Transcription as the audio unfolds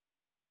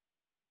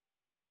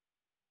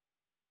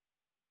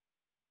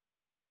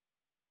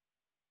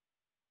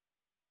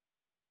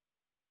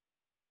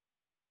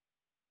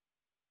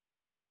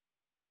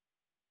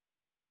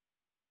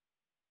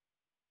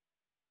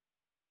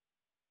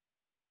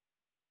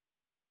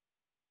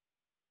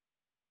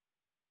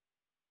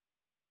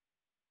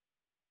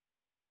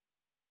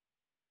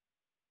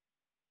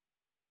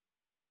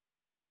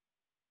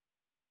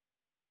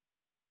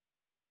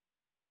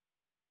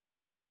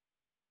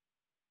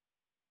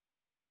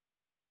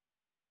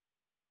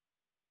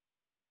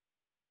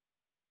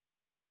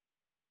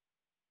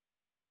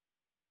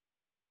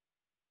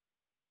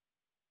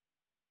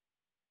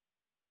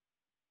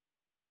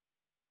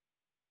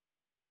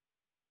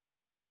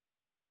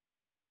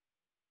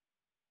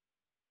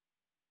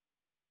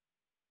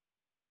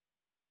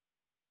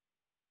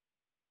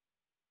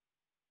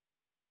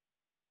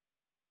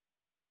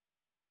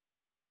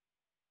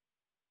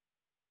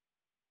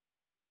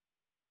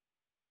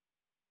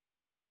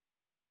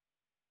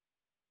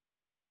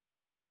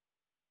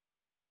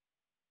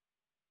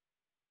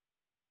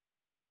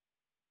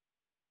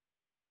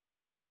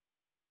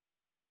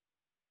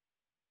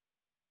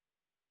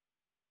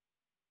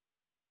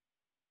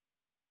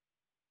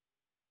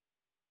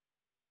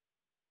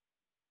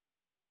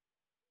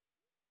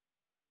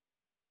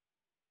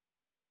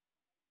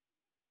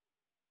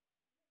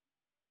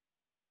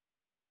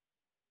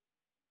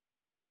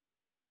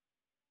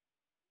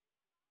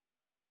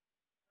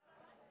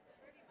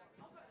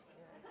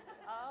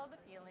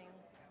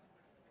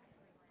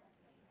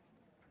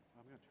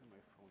going to turn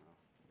my phone off.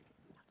 I'll just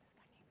go next to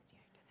you.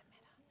 Does it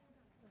matter?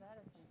 Well, that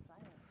is some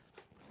silence.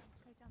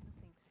 Go down the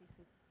sink, she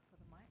said, for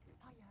the mic.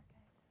 Oh, yeah,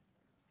 okay.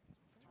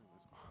 Turn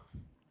this off.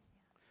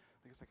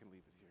 I guess I can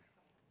leave it here. Does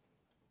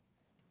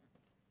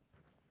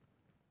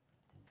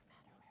it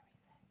matter where we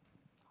say?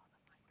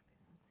 Oh, the mic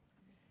person's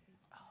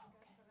here. Oh,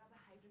 okay.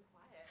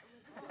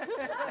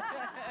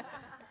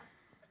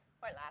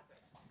 Or last.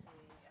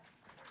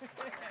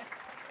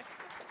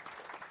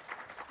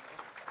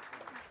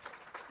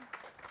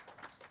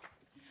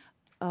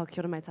 Oh,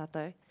 kia ora mai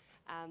tātou.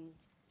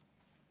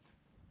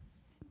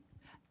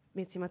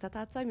 Me tīmata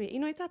tātou, me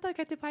inoi tātou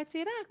kei te pai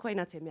tērā, koe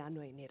nā te mea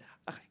nui nera.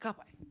 Okay, ka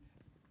pai.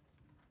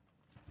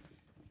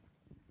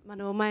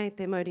 Manawa mai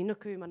te Māori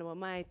nuku, manawa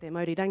mai te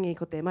Māori rangi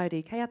ko te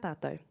Māori kei a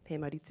tātou. He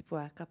Māori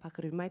tipua, ka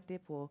pakaru mai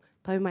te pō,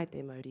 tau mai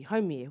te Māori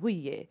haumi e,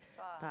 hui e,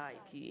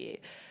 tāiki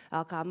e.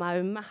 Ka mau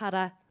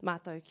mahara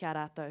mātou kia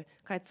rātou.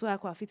 Kai tua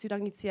kua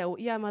whiturangitia o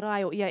ia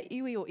marae, o ia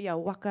iwi, o ia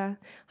waka.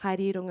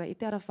 Haere runga i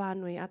te ara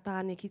whānui a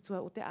tāne ki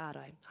tua o te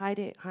ārai.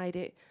 Haere,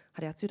 haere,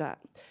 haere atura.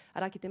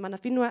 Ara ki te mana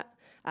whenua,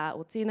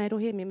 o tēnei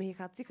rohe, me mihi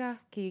ka tika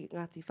ki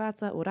Ngāti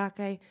Whātua o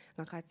Rākei,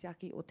 ngā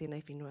kaitiaki o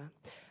tēnei whenua.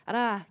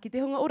 Ara, ki te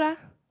hunga ora,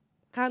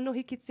 ka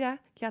nohi kitia,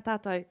 kia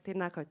tātou,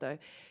 tēnā koutou.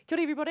 Kia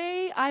ora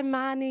everybody, I'm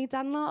Marnie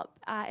Dunlop,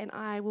 and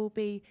I will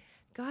be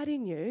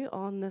guiding you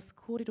on this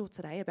kōrero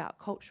today about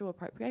cultural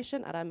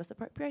appropriation, ara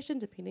misappropriation,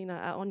 depending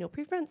on your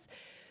preference.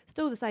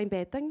 Still the same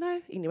bad thing though,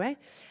 anyway.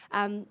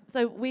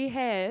 So we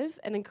have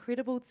an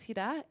incredible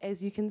tira,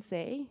 as you can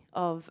see,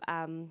 of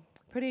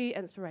pretty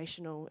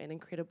inspirational and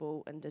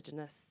incredible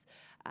Indigenous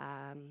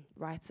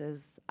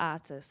writers,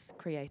 artists,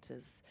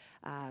 creators,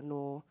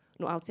 no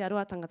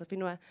Aotearoa, tangata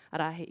whenua,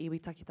 ara he iwi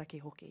takitaki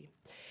hoki.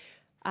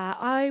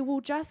 I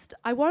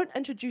won't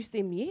introduce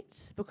them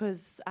yet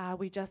because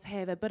we just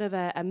have a bit of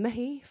a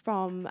mihi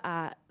from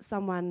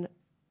someone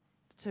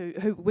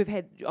who we've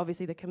had,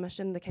 obviously the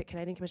Commission, the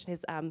Canadian Commission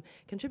has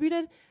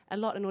contributed a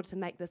lot in order to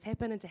make this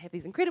happen and to have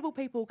these incredible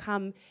people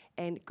come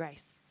and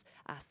grace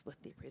us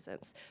with their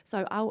presence.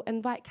 So I'll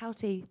invite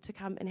Kauti to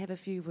come and have a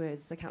few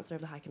words, the Councillor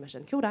of the High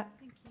Commission. Kia ora.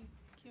 Thank you.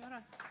 Kia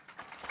ora.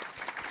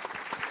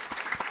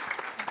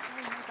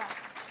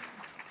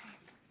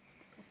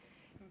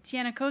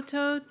 Tiana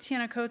koto,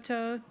 tiana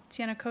koto,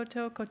 tiana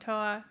koto,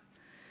 kotoa.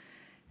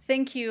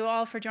 Thank you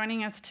all for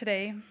joining us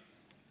today.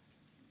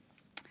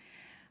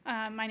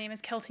 My name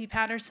is Kelty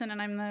Patterson,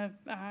 and I'm the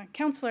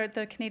councillor at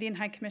the Canadian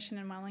High Commission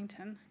in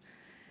Wellington.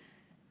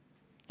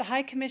 The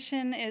High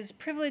Commission is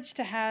privileged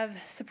to have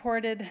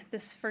supported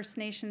this First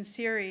Nations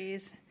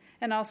series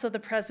and also the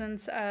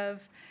presence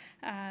of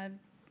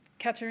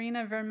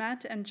Katarina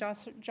Vermette and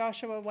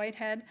Joshua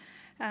Whitehead,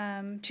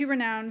 two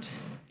renowned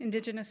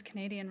Indigenous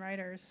Canadian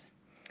writers.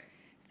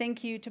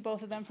 Thank you to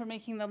both of them for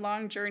making the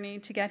long journey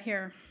to get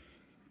here.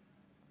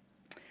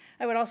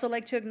 I would also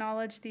like to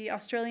acknowledge the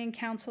Australian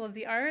Council of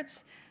the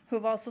Arts, who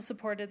have also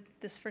supported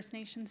this First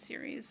Nations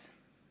series.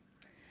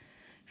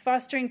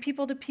 Fostering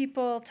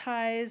people-to-people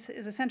ties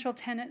is a central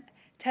tenet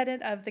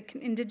of the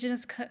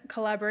Indigenous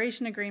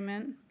Collaboration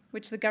Agreement,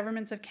 which the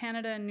governments of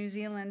Canada and New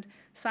Zealand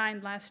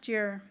signed last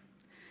year.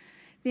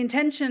 The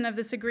intention of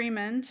this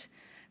agreement,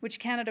 which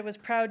Canada was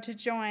proud to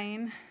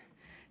join,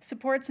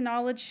 supports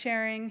knowledge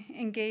sharing,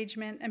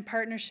 engagement, and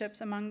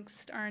partnerships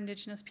amongst our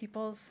Indigenous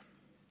peoples.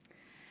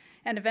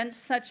 And events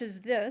such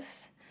as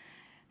this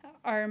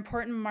are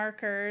important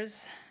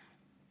markers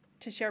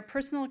to share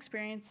personal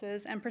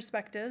experiences and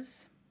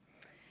perspectives.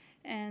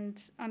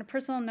 And on a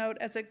personal note,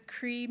 as a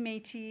Cree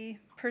Métis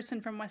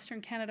person from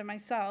Western Canada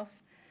myself,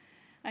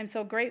 I'm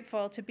so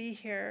grateful to be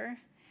here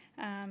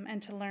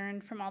and to learn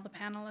from all the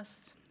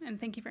panelists. And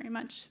thank you very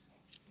much.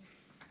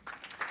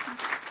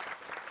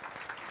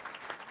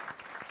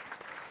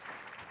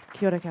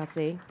 Kia ora,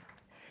 Kauti.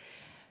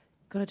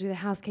 Got to do the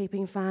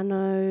housekeeping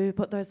whānau,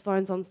 put those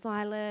phones on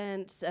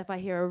silent. If I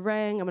hear a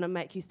ring, I'm going to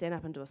make you stand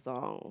up and do a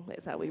song.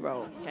 That's how we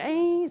roll,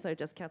 okay? So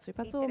just kia tū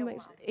pato.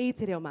 I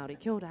te reo Māori,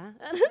 kia ora.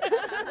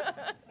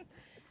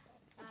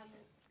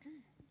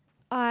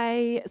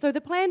 So the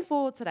plan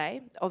for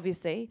today,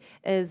 obviously,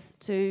 is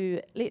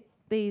to let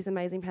these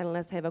amazing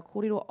panellists have a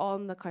kōrero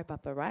on the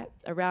kaupapa, right,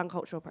 around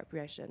cultural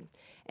appropriation.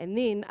 And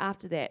then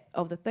after that,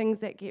 of the things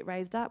that get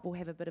raised up, we'll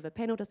have a bit of a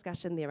panel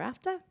discussion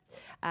thereafter.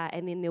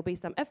 And then there'll be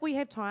some, if we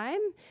have time,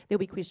 there'll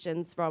be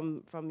questions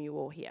from you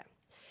all here.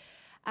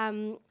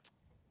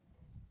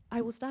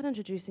 I will start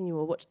introducing you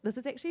all, which this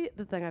is actually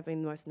the thing I've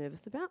been most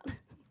nervous about.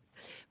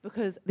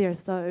 Because there are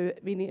so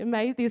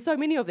many there's so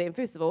many of them,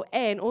 first of all,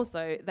 and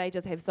also they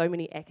just have so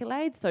many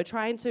accolades. So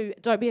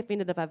don't be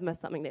offended if I've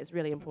missed something that's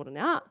really important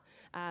out.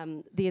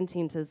 The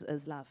intent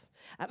is love.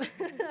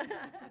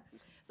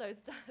 So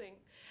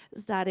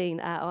starting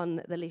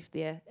on the left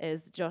there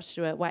is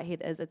Joshua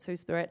Whitehead, is a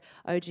Two-Spirit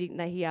OG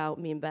Nahiao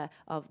member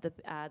of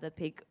the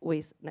Pig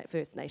West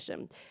First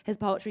Nation. His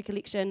poetry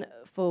collection,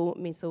 Full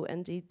Metal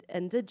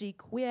Indigi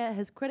Queer,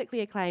 his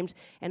critically acclaimed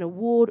and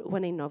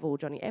award-winning novel,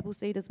 Johnny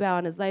Appleseed, as well,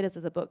 and his latest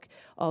is a book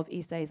of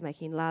essays,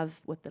 Making Love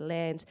with the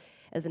Land,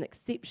 is an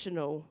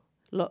exceptional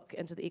look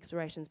into the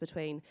explorations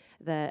between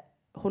the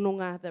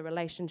hononga, the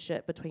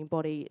relationship between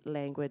body,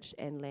 language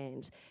and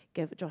land.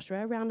 Give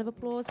Joshua a round of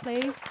applause,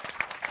 please.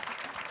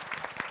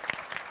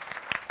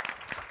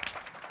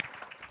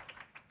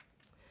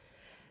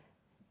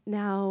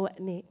 Now,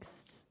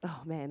 next, oh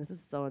man, this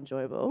is so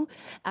enjoyable,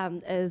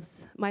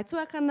 is my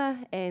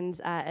tuakana and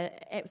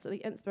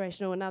absolutely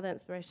inspirational, another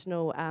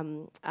inspirational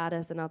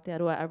artist in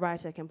Aotearoa, a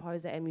writer,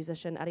 composer and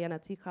musician, Ariana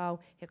Tikau,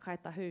 he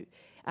kaitahu,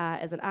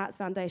 is an Arts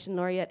Foundation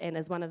laureate and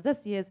is one of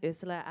this year's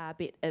Ursula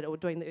or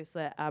doing the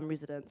Ursula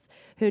residence.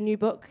 Her new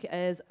book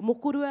is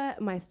Mokorua,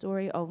 My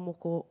Story of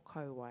Moko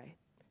Kauai.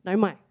 No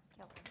mai.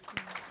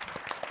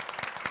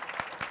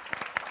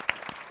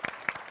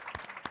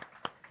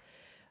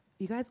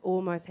 You guys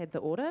almost had the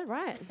order,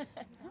 right?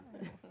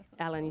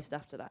 Alan, you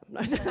stuffed it up.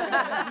 No.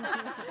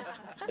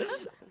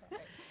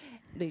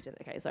 No, you didn't.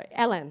 Okay, sorry.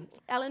 Alan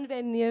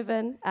van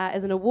Nieuwen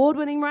is an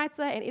award-winning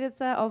writer and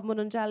editor of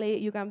Mununjali,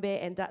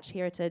 Ugambe and Dutch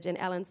heritage, and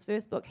Alan's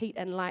first book, Heat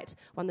and Light,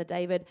 won the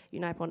David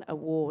Unaipon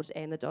Award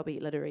and the Dobby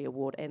Literary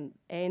Award and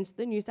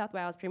the New South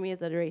Wales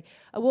Premier's Literary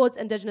Awards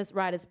Indigenous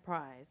Writers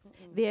Prize.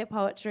 Their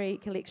poetry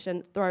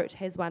collection, Throat,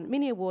 has won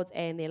many awards,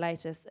 and their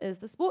latest is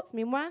the sports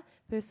memoir,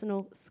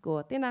 Personal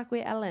Score. Tēnā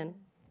koe, Alan.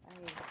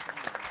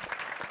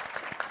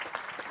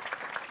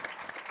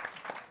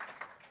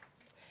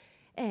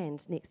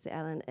 And next to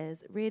Alan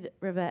is Red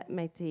River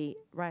Métis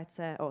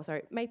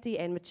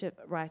and Michif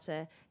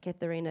writer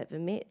Katharina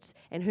Vermette,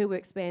 and her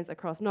work spans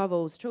across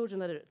novels,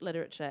 children's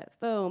literature,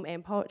 film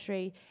and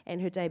poetry,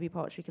 and her debut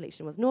poetry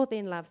collection was North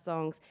End Love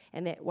Songs,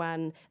 and that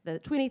won the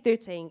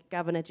 2013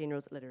 Governor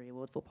General's Literary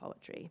Award for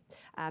Poetry.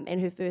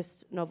 And her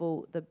first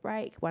novel, The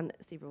Break, won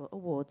several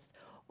awards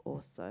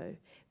also.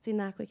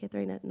 Tēnā koe,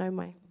 Katharina, no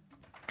mai.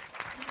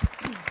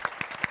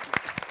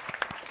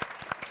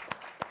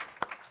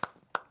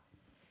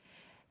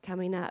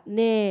 Coming up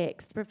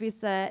next,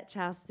 Professor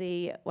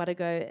Chelsea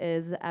Wadago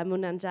is a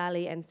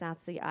Mununjali and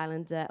South Sea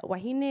Islander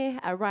wahine,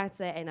 a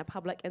writer and a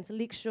public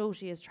intellectual.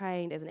 She is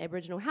trained as an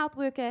Aboriginal health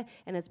worker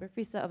and is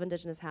Professor of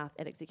Indigenous Health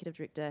and Executive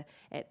Director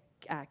at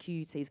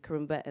QUT's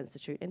Kurumba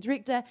Institute and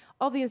Director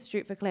of the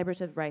Institute for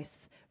Collaborative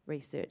Race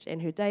Research.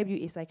 And her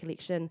debut essay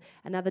collection,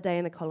 Another Day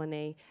in the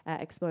Colony,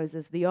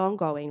 exposes the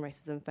ongoing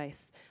racism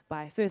faced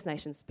by First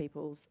Nations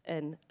peoples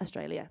in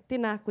Australia.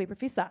 Tēnā koe,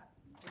 Professor.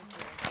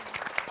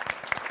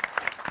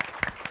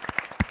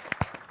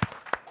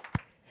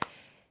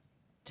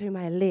 To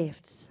my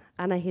left,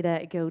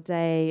 Anahira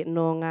Gilday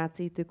no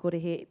Ngāti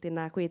Tukorehe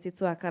Tēnā koe te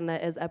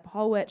tuakana is a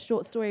poet,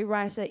 short story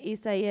writer,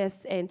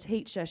 essayist and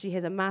teacher. She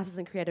has a Masters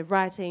in Creative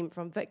Writing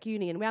from Vic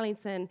Uni in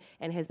Wellington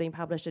and has been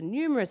published in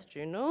numerous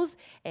journals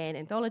and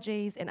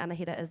anthologies. And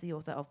Anahira is the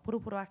author of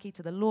Purupuruaki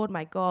to the Lord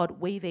My God,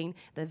 Weaving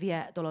the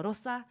Via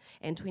Dolorosa,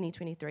 and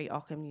 2023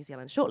 Ockham New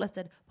Zealand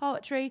Shortlisted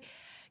Poetry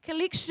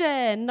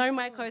Collection. No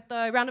mai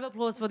koutou. Round of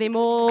applause for them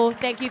all.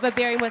 Thank you for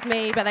bearing with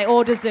me, but they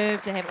all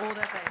deserve to have all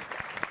the things.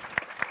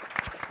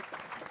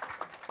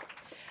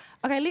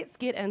 Okay, let's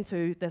get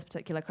into this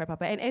particular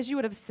kaupapa. And as you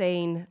would have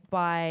seen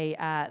by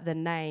the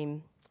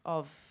name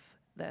of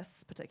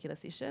this particular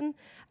session,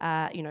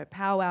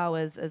 powwow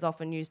is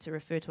often used to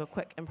refer to a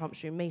quick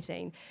impromptu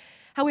meeting.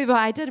 However,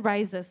 I did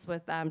raise this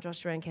with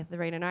Joshua and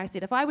Katharina, and I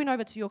said, if I went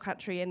over to your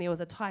country and there was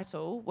a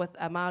title with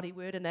a Māori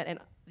word in it and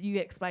you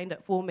explained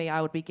it for me,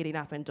 I would be getting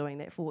up and doing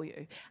that for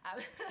you.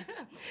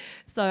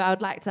 So I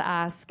would like to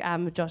ask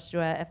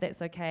Joshua, if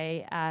that's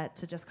okay,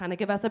 to just kind of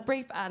give us a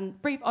brief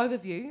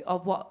overview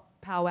of what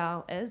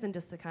powwow is, and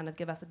just to kind of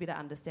give us a better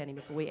understanding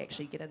before we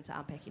actually get into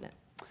unpacking it.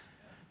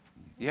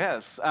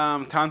 Yes,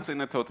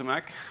 Tansina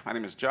Totemek. My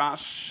name is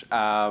Josh.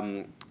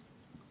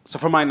 So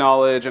from my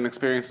knowledge and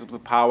experiences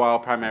with powwow,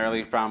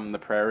 primarily from the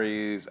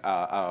prairies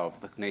of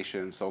the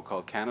nation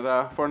so-called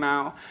Canada for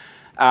now,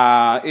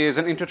 is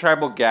an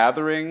intertribal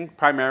gathering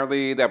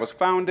primarily that was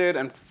founded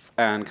and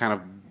kind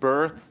of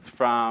birthed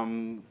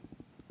from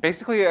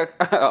basically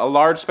a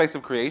large space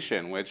of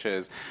creation, which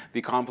is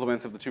the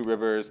confluence of the two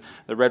rivers,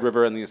 the Red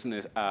River and the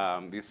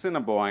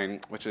Assiniboine,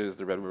 which is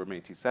the Red River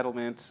Métis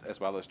settlement, as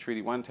well as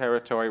Treaty 1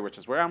 territory, which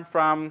is where I'm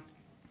from,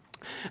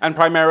 and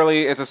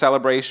primarily is a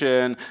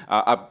celebration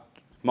of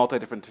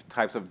multi-different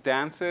types of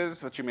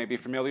dances, which you may be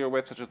familiar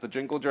with, such as the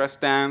jingle dress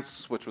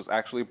dance, which was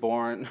actually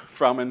born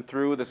from and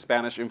through the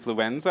Spanish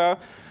influenza,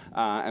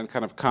 and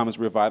kind of comes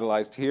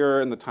revitalized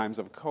here in the times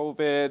of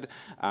COVID,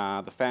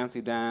 the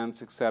fancy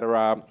dance,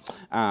 etc.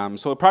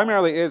 So it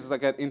primarily is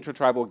like an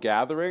intertribal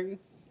gathering,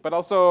 but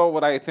also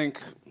what I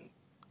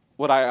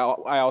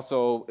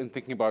also, in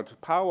thinking about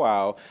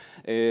powwow,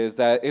 is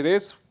that it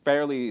is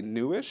fairly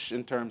newish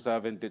in terms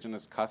of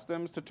indigenous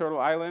customs to Turtle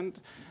Island.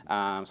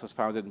 So it's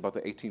founded in about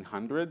the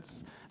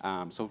 1800s.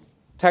 So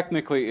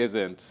technically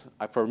isn't,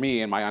 for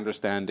me and my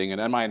understanding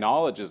and my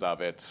knowledges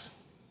of it,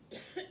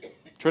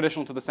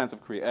 traditional to the sense of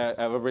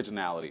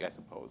originality, I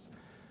suppose.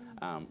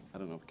 I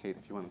don't know, Kate,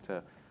 if you wanted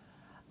to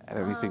add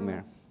anything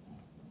there.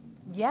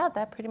 Yeah,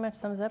 that pretty much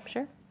sums up,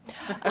 sure.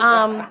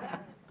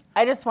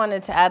 I just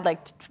wanted to add,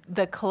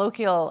 the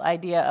colloquial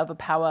idea of a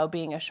powwow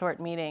being a short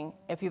meeting.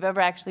 If you've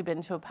ever actually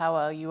been to a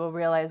powwow, you will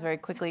realize very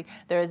quickly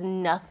there is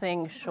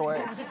nothing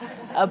short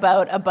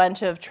about a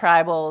bunch of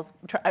tribal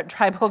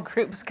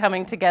groups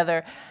coming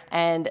together,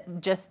 and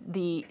just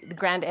the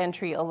grand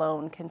entry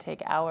alone can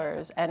take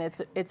hours. And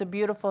it's a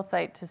beautiful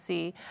sight to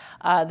see.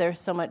 There's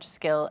so much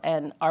skill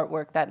and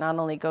artwork that not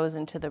only goes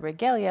into the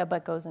regalia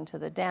but goes into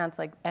the dance,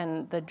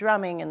 and the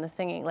drumming and the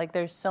singing.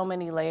 There's so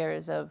many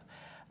layers of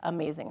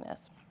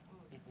amazingness.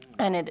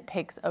 And it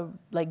takes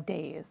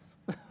days.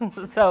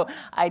 So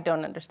I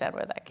don't understand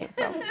where that came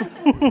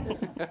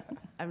from.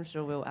 I'm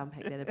sure we'll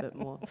unpack that a bit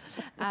more.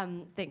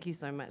 Thank you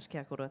so much,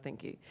 kia kora,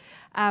 thank you.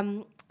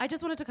 I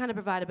just wanted to kind of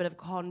provide a bit of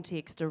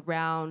context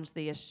around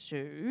the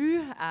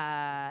issue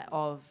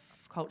of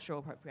cultural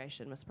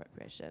appropriation,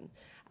 misappropriation,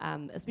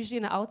 especially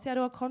in the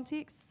Aotearoa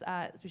context,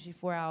 especially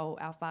for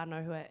our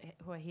whānau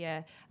who are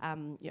here, our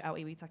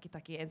iwi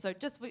takitake. And so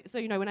just so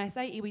you know, when I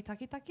say iwi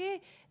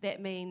takitake,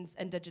 that means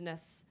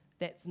Indigenous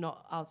that's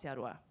not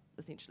Aotearoa,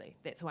 essentially.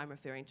 That's who I'm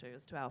referring to,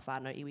 is to our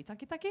whānau iwi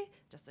takitake,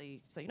 just so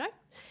you know.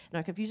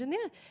 No confusion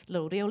there.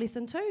 Little reo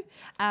lesson too.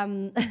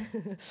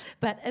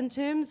 But in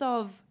terms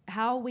of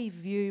how we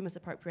view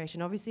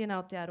misappropriation, obviously in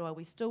Aotearoa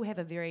we still have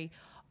a very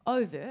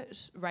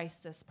overt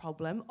racist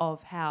problem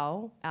of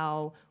how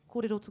our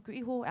kōrero tuku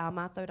iho, our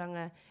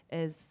mātauranga,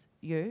 is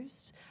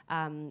used,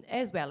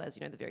 as well as,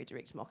 the very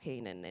direct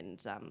mocking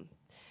and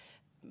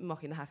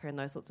mocking the haka and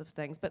those sorts of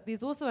things. But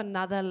there's also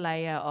another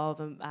layer of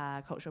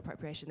cultural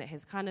appropriation that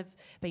has kind of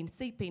been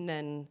seeping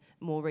in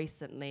more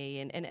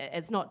recently, and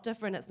it's not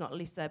different, it's not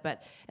lesser,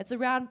 but it's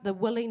around the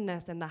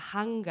willingness and the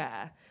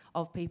hunger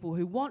of people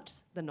who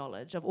want the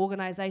knowledge, of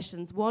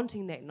organisations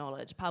wanting that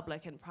knowledge,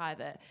 public and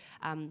private,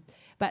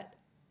 but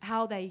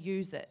how they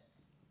use it,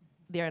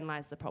 therein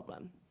lies the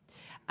problem.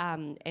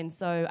 And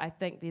so I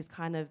think there's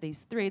kind of these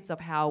threads of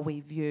how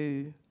we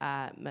view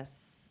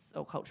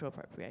or cultural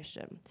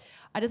appropriation.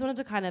 I just wanted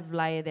to kind of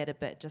layer that a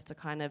bit, just to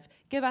kind of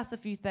give us a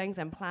few things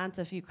and plant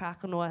a few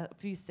kākanoa, a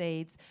few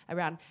seeds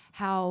around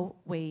how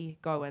we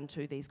go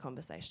into these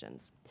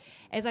conversations.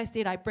 As I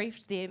said, I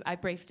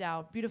briefed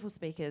our beautiful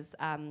speakers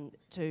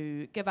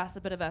to give us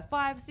a bit of a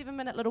 5-7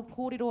 minute little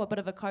kōrero, a bit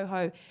of a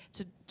koho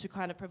to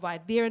kind of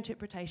provide their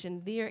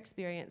interpretation, their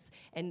experience,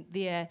 and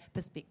their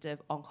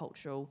perspective on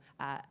cultural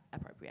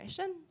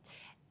appropriation.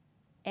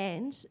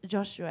 And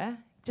Joshua,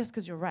 just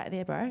because you're right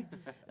there, bro,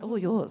 all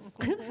yours.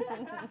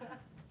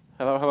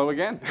 Hello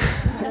again.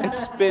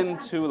 It's been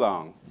too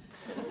long.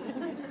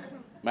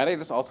 Might I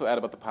just also add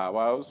about the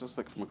powwows, just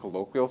from a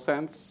colloquial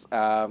sense?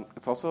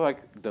 It's also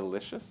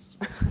delicious.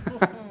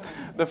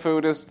 The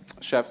food is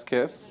chef's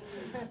kiss.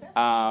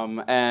 And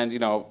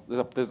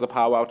there's the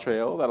powwow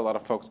trail that a lot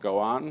of folks go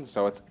on.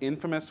 So it's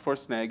infamous for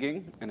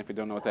snagging. And if you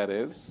don't know what that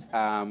is,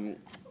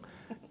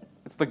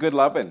 it's the good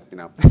lovin',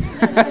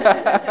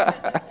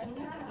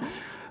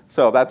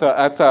 So that's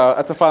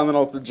a fun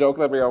little joke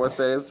that we always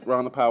say is we're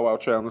on the powwow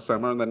trail in the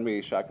summer and then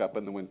we shack up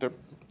in the winter.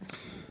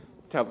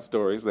 Tell the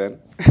stories then.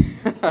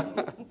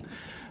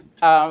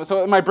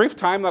 So in my brief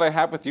time that I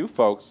have with you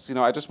folks,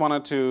 I just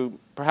wanted to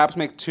perhaps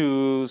make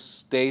 2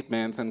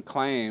 statements and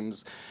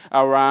claims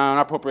around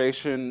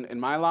appropriation in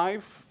my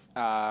life,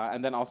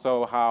 and then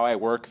also how I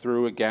work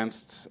through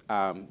against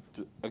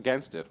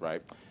it,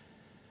 right?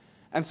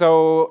 And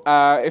so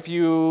if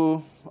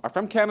you are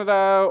from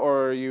Canada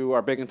or you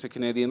are big into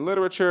Canadian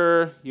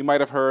literature, you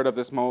might have heard of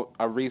this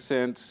a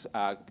recent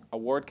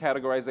award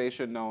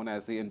categorization known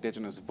as the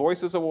Indigenous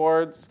Voices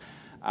Awards,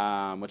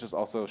 which is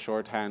also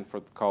shorthand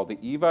called the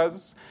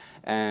EVAs.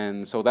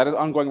 And so that is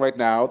ongoing right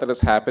now. That is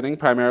happening,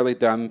 primarily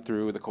done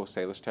through the Coast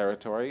Salish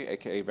territory,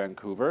 aka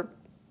Vancouver.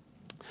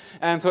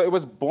 And so it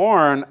was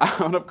born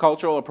out of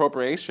cultural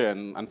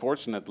appropriation,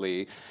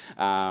 unfortunately.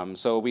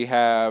 So we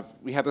had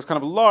this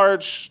kind of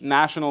large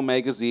national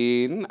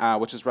magazine,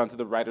 which is run through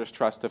the Writers'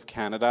 Trust of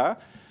Canada.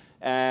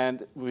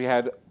 And we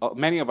had,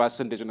 many of us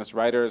Indigenous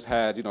writers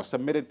had,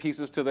 submitted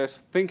pieces to this,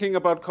 thinking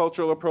about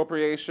cultural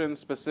appropriation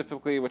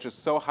specifically, which is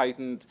so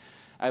heightened,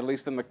 at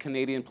least in the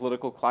Canadian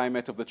political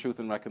climate of the Truth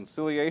and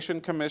Reconciliation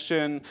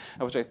Commission,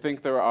 which I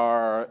think there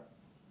are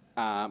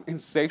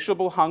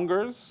insatiable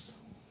hungers.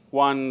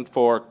 1,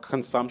 for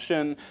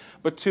consumption,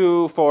 but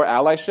 2, for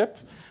allyship,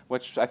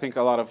 which I think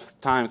a lot of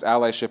times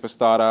allyship is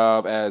thought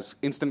of as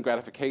instant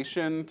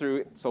gratification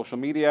through social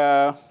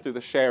media, through the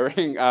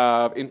sharing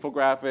of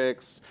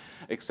infographics,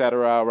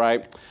 etc.,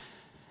 right?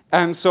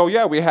 And so,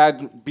 we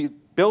had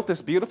built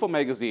this beautiful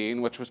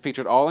magazine, which was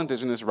featured all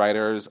Indigenous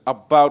writers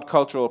about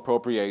cultural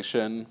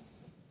appropriation.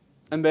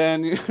 And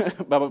then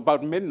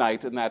about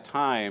midnight in that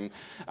time,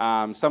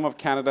 some of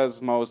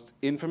Canada's most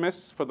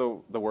infamous for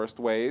the worst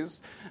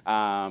ways,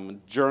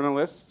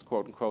 journalists,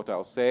 quote unquote,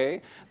 I'll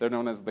say, they're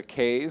known as the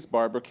Kays,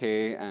 Barbara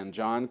Kay and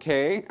John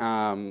Kay.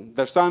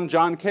 Their son,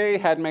 John Kay,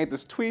 had made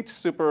this tweet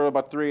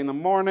about 3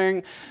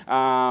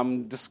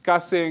 a.m,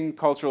 discussing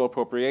cultural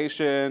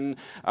appropriation,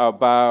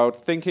 about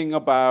thinking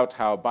about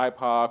how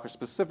BIPOC, or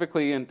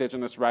specifically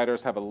Indigenous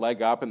writers, have a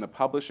leg up in the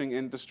publishing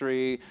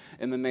industry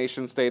in the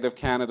nation state of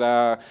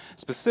Canada.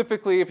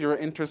 Specifically, if you're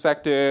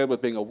intersected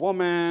with being a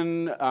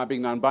woman,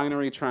 being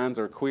non-binary, trans,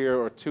 or queer,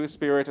 or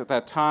two-spirit at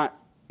that time,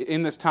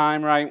 in this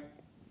time, right?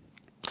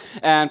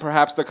 And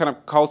perhaps the kind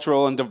of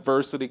cultural and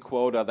diversity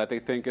quota that they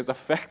think is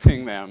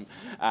affecting them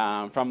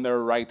from their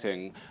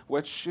writing,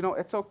 which,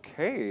 it's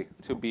okay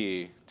to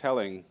be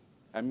telling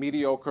a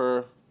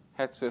mediocre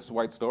het cis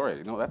white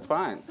story. That's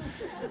fine.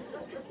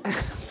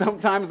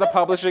 Sometimes the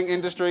publishing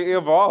industry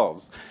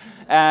evolves.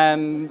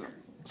 And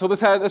so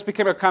this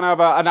became a kind of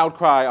an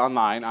outcry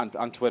online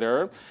on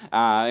Twitter.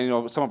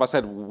 Some of us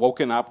had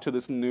woken up to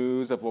this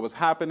news of what was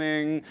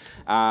happening.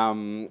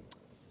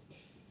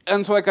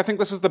 And so, I think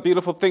this is the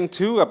beautiful thing,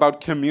 too,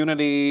 about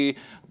community,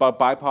 about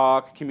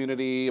BIPOC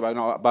community,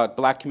 about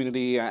Black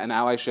community and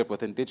allyship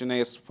with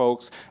Indigenous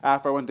folks,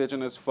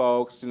 Afro-Indigenous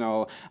folks,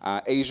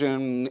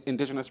 Asian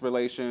Indigenous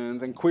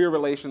relations, and queer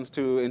relations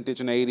to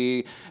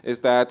indigeneity,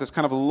 is that this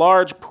kind of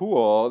large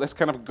pool, this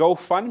kind of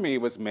GoFundMe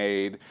was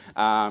made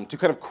to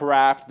kind of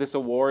craft this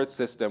award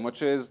system,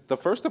 which is the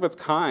first of its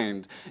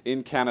kind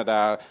in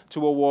Canada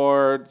to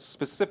award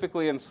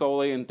specifically and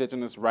solely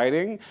Indigenous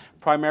writing,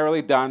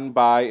 primarily done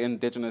by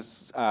Indigenous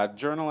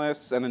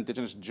journalists and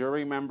Indigenous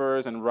jury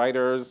members and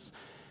writers.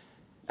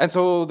 And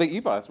so the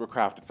EVAs were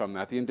crafted from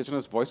that. The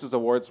Indigenous Voices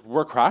Awards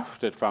were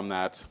crafted from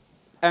that.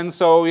 And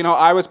so,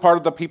 I was part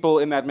of the people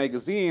in that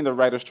magazine, the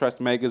Writers' Trust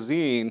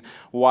magazine,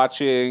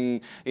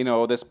 watching,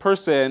 this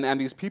person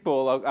and these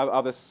people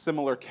of a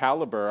similar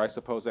caliber, I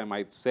suppose I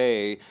might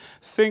say,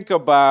 think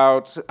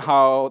about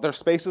how their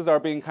spaces are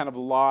being kind of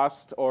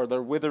lost or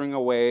they're withering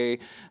away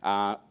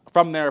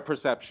from their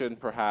perception,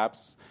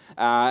 perhaps.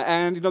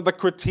 And, the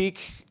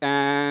critique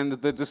and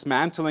the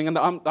dismantling and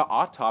the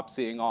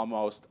autopsying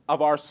almost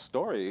of our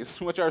stories,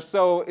 which are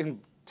so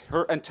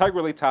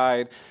integrally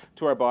tied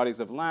to our bodies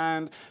of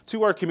land,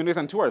 to our communities,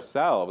 and to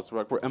ourselves.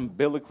 We're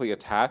umbilically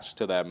attached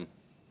to them.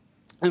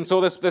 And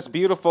so this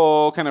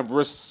beautiful kind of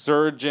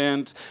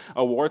resurgent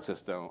award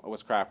system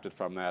was crafted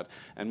from that.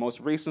 And most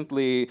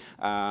recently,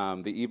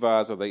 the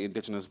EVAs, or the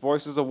Indigenous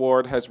Voices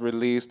Award, has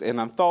released an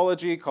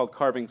anthology called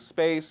Carving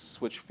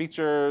Space, which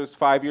features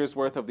 5 years'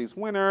 worth of these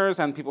winners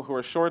and people who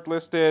are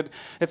shortlisted.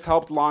 It's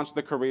helped launch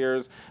the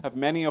careers of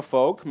many a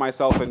folk,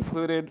 myself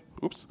included,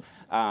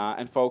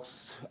 and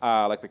folks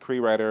like the Cree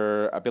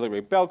writer Billy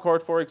Ray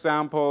Belcourt, for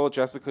example,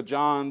 Jessica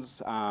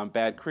Johns,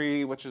 Bad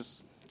Cree, which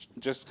is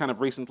just kind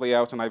of recently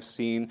out and I've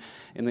seen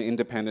in the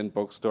independent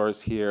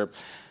bookstores here.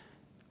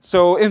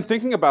 So in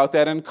thinking about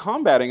that and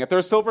combating it,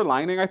 there's a silver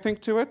lining, I think,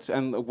 to it,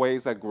 and the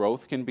ways that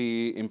growth can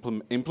be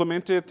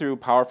implemented through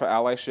powerful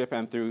allyship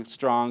and through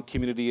strong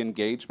community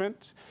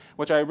engagement,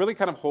 which I really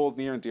kind of hold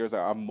near and dear as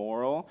a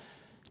moral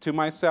to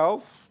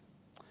myself.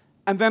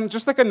 And then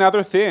just like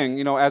another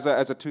thing, as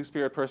a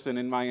two-spirit person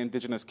in my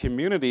Indigenous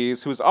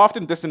communities who's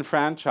often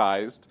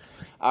disenfranchised,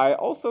 I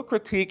also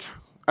critique.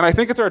 And I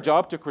think it's our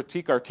job to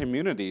critique our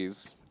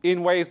communities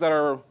in ways that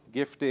are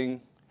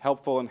gifting,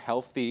 helpful, and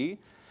healthy.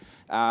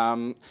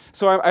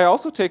 So I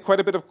also take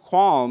quite a bit of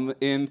qualm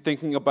in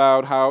thinking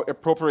about how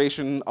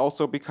appropriation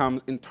also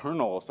becomes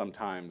internal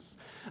sometimes.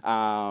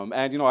 And,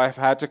 I've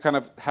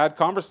had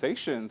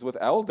conversations with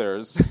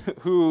elders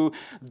who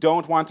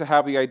don't want to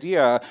have the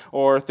idea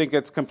or think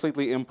it's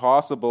completely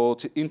impossible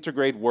to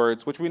integrate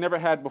words, which we never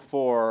had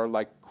before,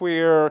 like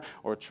queer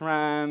or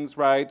trans,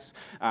 right?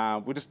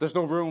 There's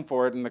no room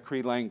for it in the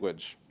Cree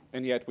language.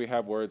 And yet we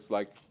have words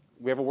like,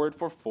 we have a word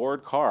for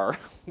Ford car.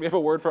 We have a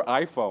word for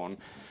iPhone.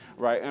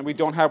 Right, and we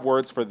don't have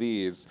words for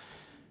these.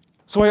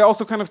 So I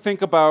also kind of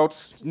think about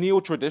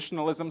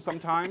neo-traditionalism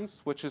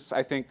sometimes, which is,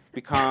 I think,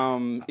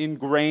 become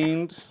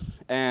ingrained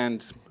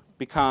and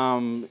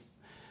become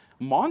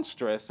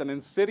monstrous and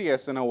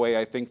insidious in a way,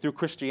 I think, through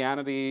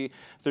Christianity,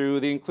 through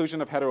the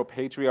inclusion of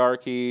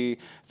heteropatriarchy,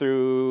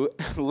 through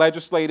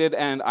legislated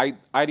and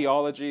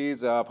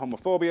ideologies of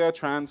homophobia,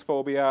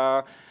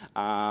 transphobia,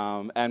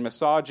 and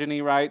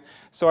misogyny, right?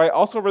 So I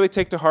also really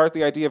take to heart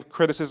the idea of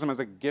criticism as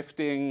a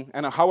gifting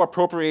and how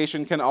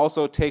appropriation can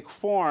also take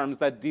forms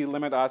that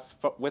delimit us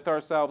with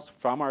ourselves,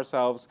 from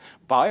ourselves,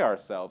 by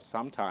ourselves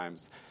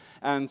sometimes.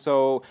 And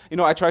so,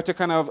 I try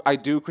to I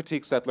do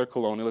critique settler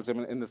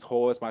colonialism in this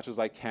whole as much as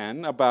I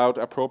can about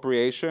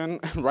appropriation,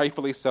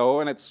 rightfully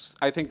so, and it's,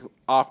 I think,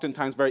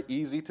 oftentimes very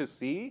easy to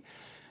see.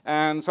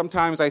 And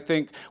sometimes I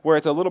think where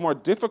it's a little more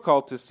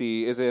difficult to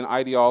see is in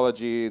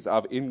ideologies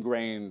of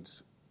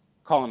ingrained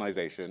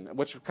colonization,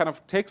 which kind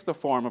of takes the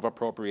form of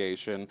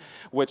appropriation,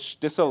 which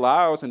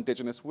disallows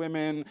Indigenous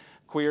women,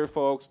 queer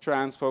folks,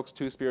 trans folks,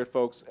 two-spirit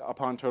folks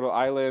upon Turtle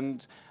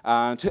Island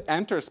to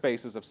enter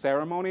spaces of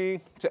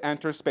ceremony, to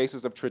enter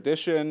spaces of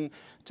tradition,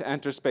 to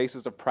enter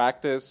spaces of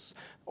practice,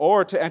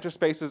 or to enter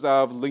spaces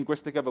of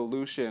linguistic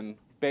evolution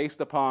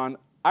based upon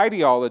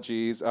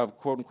ideologies of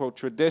quote-unquote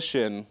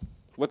tradition,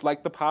 with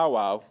like the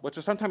powwow, which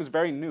is sometimes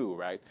very new,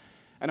 right?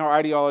 And our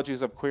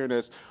ideologies of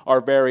queerness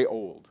are very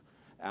old.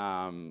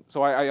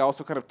 So I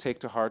also kind of take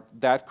to heart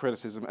that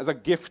criticism as a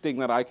gifting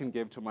that I can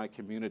give to my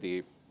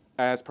community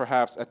as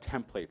perhaps a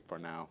template for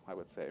now, I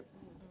would say.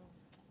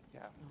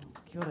 Yeah.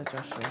 Kia ora,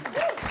 Joshua.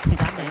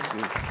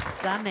 Stunning.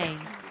 Stunning.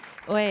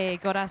 Oi,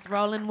 got us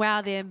rolling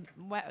well there,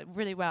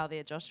 really well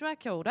there, Joshua.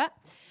 Kia ora.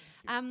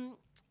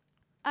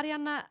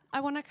 Ariana, I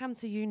want to come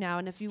to you now,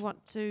 and if you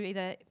want to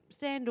either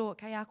stand or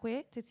kei a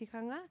koe te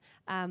tikanga.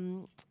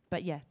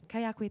 But yeah,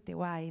 kei a koe te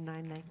wā I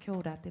nei. Kia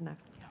ora, tēnā.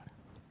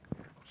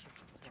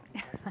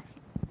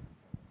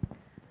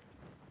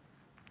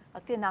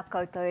 Tēnā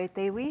koutou e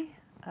te iwi.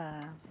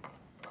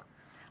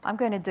 I'm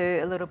going to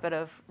do a little bit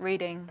of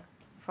reading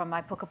from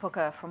my puka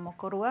puka from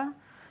Mokorua,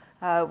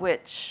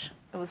 which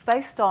it was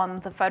based on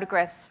the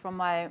photographs from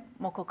my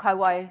moko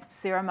kauai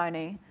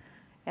ceremony,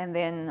 and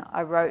then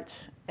I wrote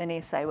an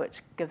essay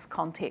which gives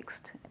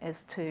context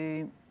as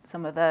to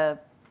some of the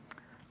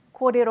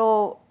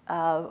kōrero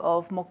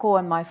of moko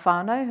and my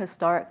whānau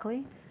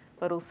historically,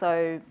 but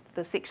also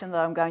the section that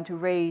I'm going to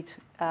read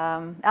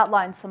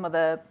outlines some of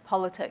the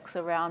politics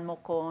around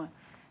moko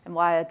and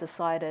why I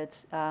decided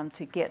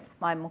to get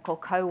my moko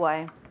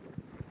kauai.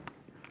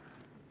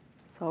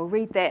 So I'll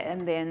read that,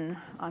 and then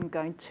I'm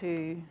going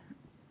to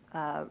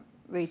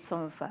read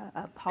some of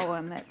a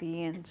poem at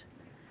the end.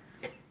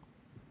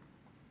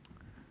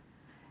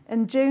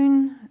 In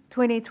June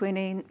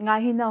 2020,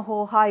 Ngahina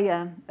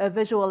Hohaia, a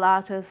visual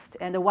artist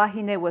and a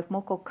wahine with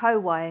moko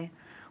kauai,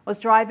 was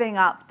driving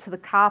up to the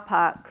car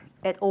park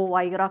at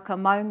Owairaka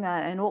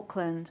Maunga in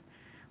Auckland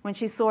when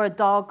she saw a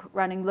dog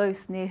running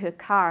loose near her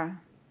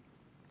car.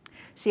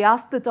 She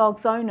asked the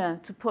dog's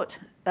owner to put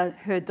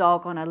her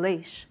dog on a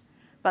leash,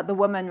 but the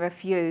woman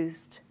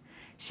refused.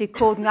 She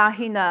called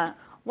Ngahina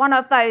one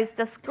of those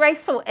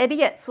disgraceful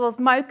idiots with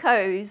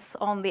mokos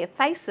on their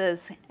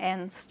faces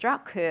and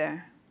struck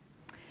her.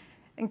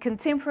 In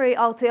contemporary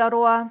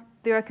Aotearoa,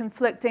 there are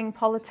conflicting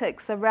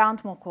politics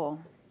around moko.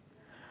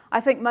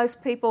 I think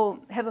most people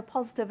have a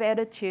positive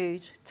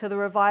attitude to the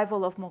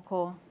revival of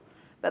moko,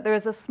 but there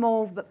is a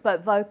small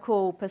but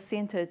vocal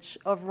percentage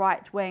of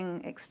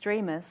right-wing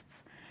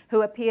extremists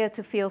who appear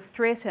to feel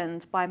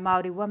threatened by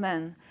Māori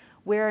women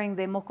wearing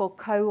their moko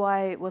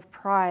kauai with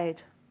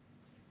pride.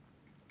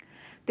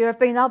 There have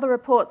been other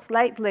reports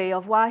lately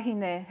of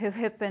wahine who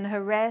have been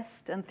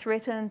harassed and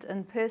threatened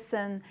in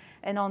person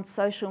and on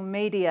social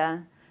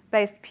media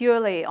based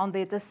purely on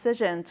their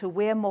decision to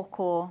wear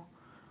moko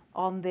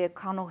on their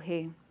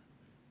kanohi.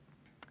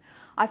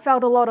 I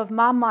felt a lot of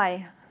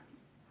mamai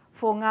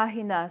for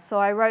Ngahina, so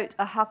I wrote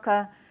a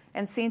haka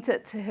and sent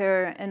it to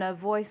her in a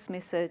voice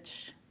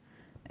message.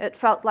 It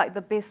felt like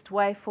the best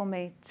way for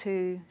me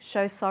to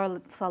show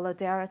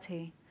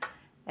solidarity.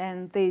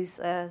 And these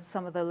are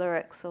some of the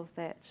lyrics of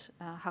that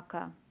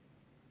haka.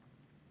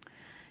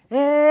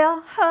 E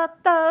aha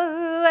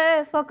tau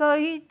e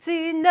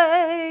whakaiti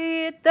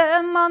nei I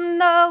te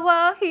mana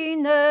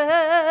wahine.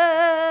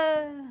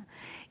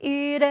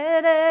 I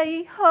rere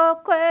iho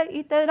koe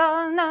I te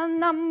rana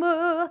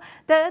namu,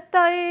 te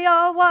tai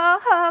a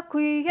waha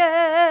kuie.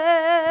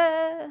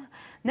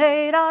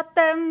 Nei rā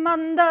te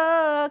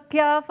manda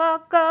kia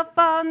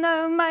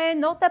whakawhanau mai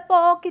no te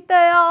pō ki te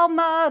ao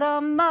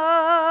marama.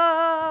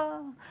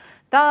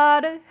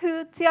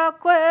 Tāruhu tia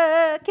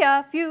koe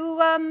kia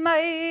whiua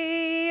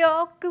mai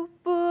o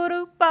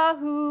kupuru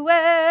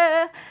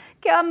pahue.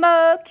 Kia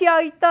mau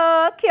kia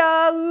ita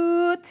kia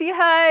uti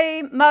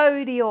hei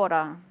mauri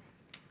ora.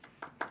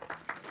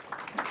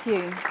 Thank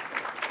you.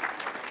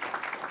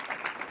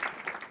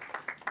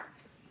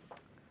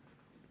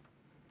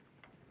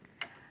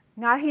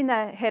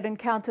 Ngahina had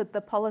encountered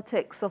the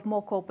politics of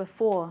moko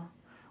before,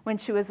 when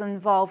she was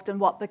involved in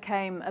what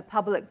became a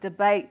public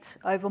debate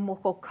over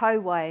moko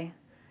kauai.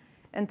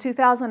 In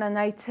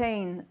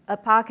 2018, a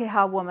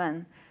Pākehā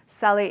woman,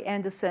 Sally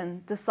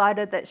Anderson,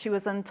 decided that she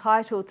was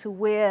entitled to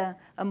wear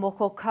a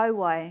moko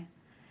kauai.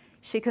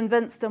 She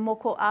convinced a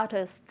moko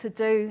artist to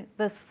do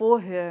this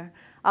for her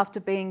after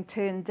being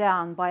turned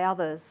down by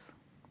others.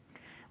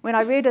 When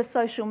I read a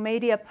social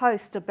media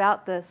post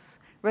about this,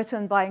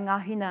 written by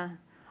Ngahina,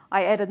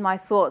 I added my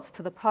thoughts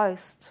to the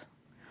post.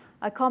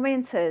 I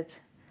commented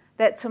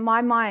that to my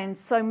mind,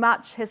 so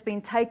much has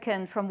been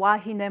taken from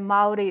wahine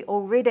Māori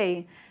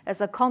already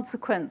as a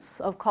consequence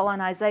of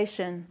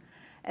colonisation,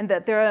 and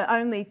that there are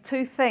only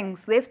two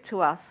things left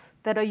to us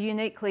that are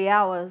uniquely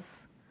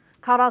ours,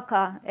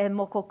 karaka and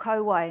moko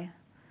kauai.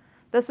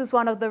 This is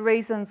one of the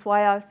reasons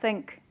why I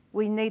think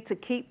we need to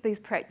keep these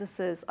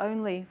practices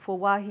only for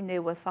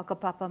wahine with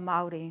whakapapa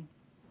Māori.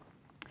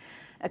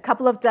 A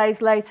couple of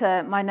days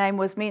later, my name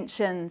was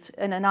mentioned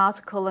in an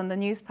article in the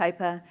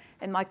newspaper,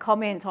 and my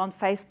comment on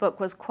Facebook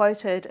was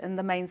quoted in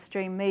the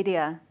mainstream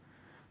media.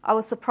 I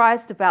was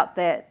surprised about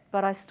that,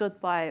 but I stood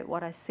by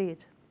what I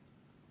said.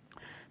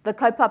 The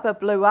kaupapa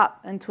blew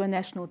up into a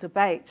national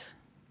debate.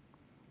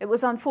 It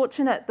was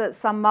unfortunate that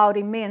some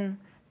Māori men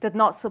did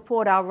not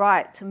support our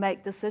right to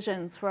make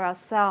decisions for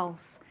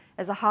ourselves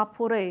as a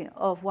hapori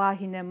of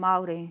wahine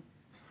Māori.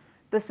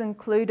 This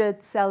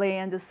included Sally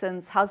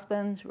Anderson's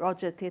husband,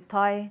 Roger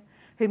Tetai,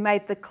 who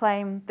made the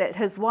claim that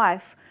his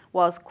wife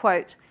was,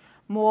 quote,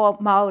 more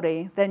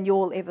Māori than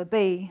you'll ever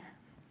be,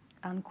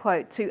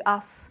 unquote, to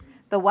us,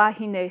 the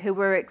wahine who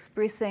were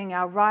expressing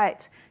our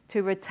right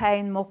to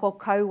retain moko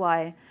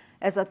kauai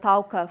as a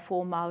tauka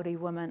for Māori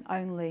women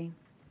only.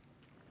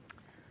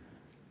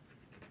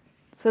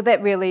 So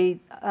that really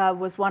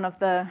was one of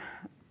the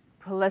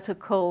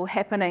political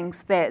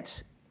happenings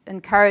that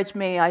encouraged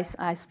me,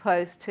 I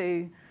suppose,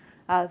 to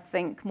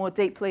think more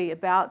deeply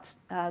about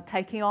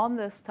taking on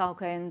this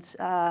talk and,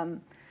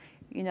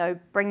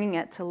 bringing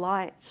it to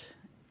light.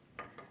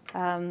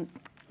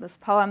 This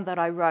poem that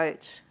I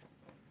wrote,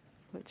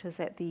 which is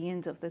at the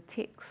end of the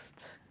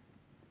text,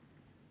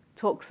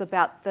 talks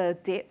about the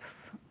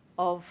depth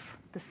of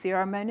the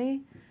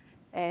ceremony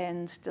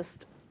and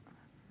just,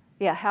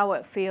 how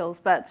it feels.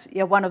 But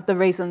one of the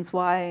reasons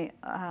why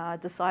I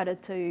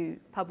decided to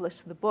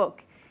publish the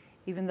book,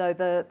 even though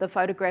the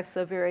photographs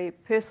are very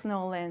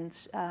personal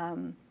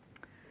and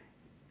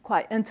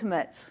quite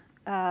intimate,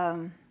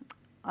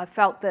 I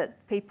felt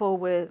that people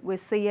were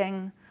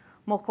seeing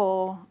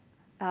moko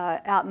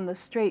out in the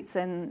streets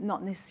and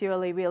not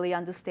necessarily really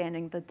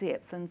understanding the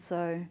depth. And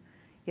so,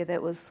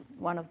 that was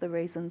one of the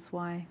reasons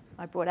why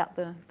I brought out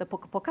the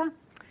puka puka.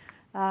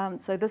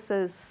 So this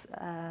is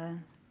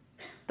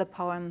the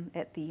poem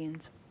at the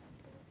end.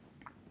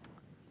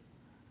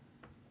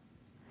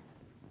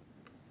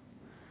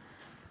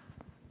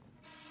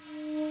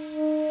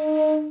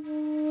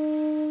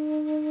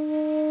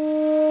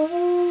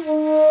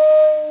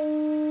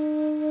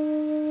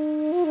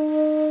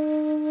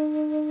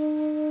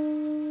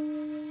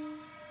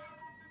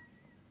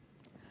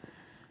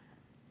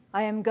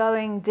 I am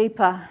going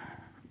deeper,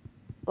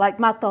 like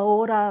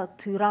Mataora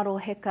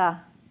Turaro Heka,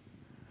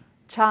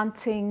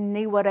 chanting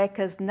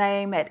Niwareka's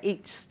name at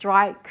each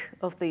strike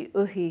of the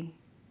uhi.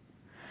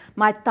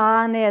 My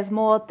tānea's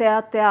mō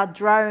te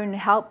drone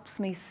helps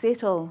me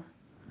settle.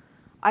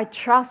 I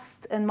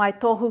trust in my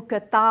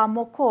tohuka tā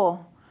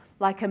moko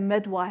like a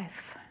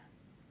midwife,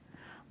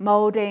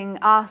 moulding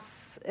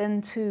us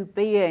into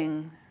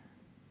being.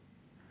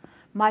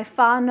 My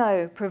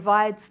whānau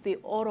provides the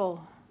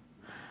oro.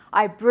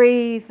 I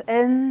breathe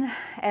in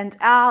and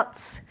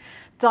out,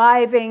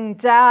 diving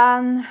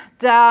down,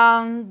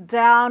 down,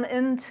 down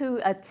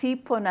into a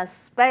tipuna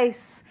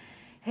space,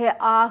 he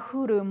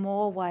ahuru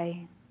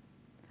mōwai.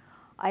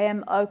 I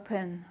am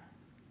open,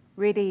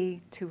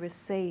 ready to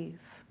receive.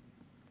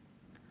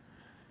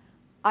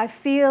 I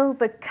feel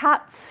the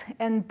cut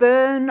and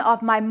burn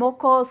of my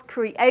moko's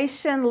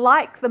creation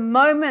like the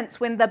moments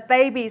when the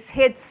baby's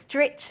head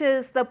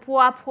stretches the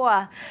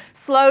puapua,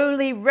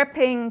 slowly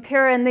ripping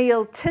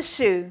perineal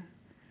tissue.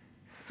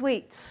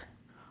 Sweet,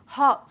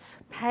 hot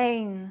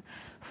pain,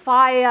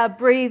 fire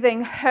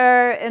breathing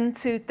her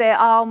into te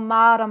ao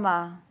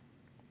marama.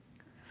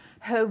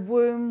 Her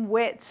womb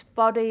wet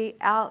body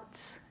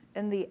out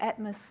in the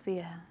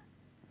atmosphere.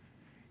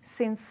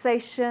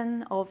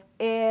 Sensation of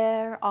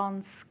air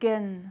on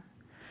skin,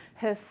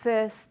 her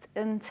first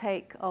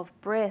intake of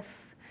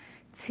breath,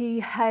 ti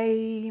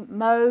hei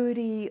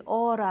mauri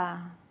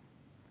ora.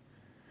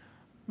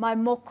 My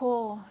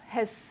moko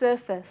has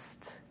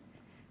surfaced.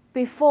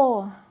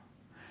 Before,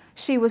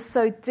 she was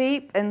so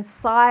deep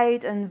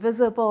inside,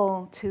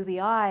 invisible to the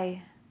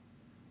eye.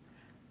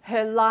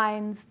 Her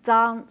lines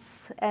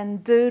dance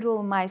and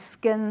doodle my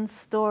skin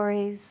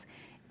stories,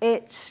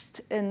 etched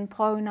in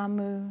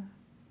pounamu,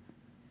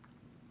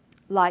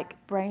 like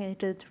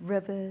braided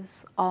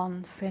rivers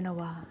on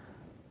whenua.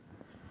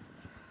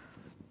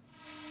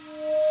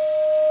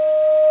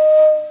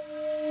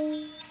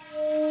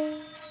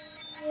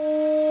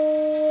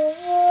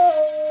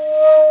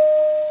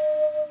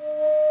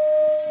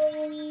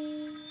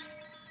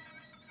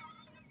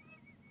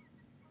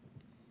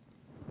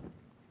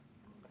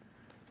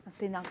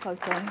 Tēnā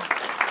koutou.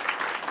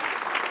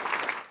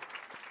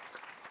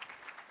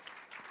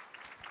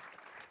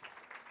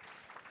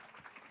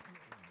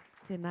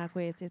 Tēnā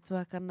koe te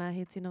tuakana,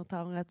 he tino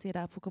taonga, te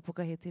rā puka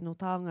puka he tino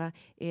taonga,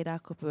 e rā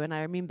kupu. And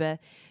I remember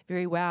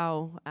very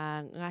well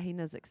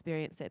Ngahina's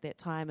experience at that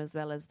time, as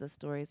well as the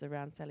stories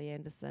around Sally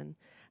Anderson.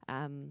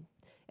 And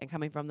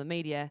coming from the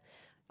media,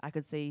 I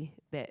could see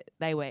that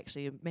they were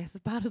actually a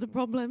massive part of the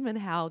problem and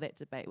how that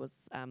debate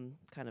was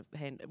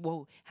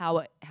how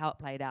it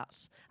played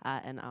out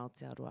in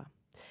Aotearoa.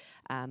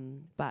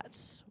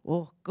 But,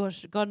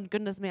 gosh,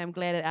 goodness me, I'm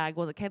glad it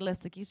was a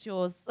catalyst to get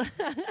yours.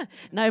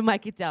 No mai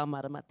ki te ao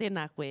marama.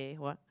 Tēnā koe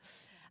hoa.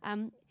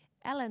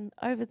 Alan,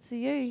 over to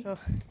you, sure.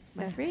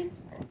 My friend.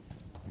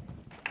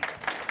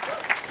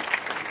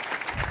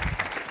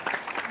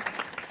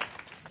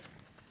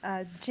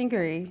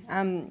 Jingari,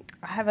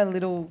 I have a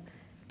little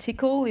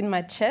tickle in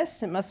my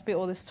chest. It must be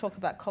all this talk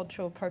about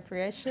cultural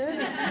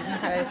appropriation.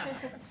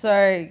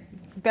 So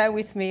bear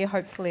with me.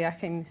 Hopefully I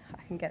can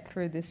get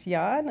through this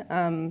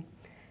yarn.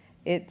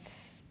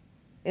 It's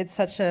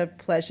such a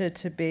pleasure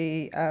to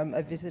be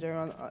a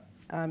visitor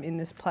in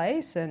this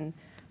place, and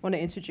want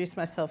to introduce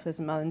myself as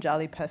a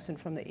Malanjali person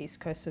from the east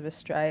coast of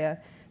Australia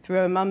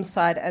through a mum's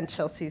side and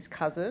Chelsea's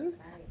cousin.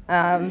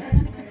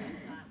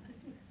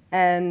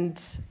 And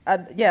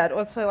I'd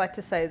also like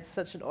to say it's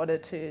such an honour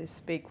to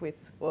speak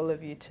with all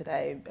of you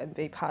today and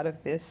be part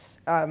of this.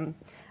 And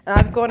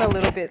I've gone a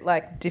little bit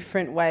like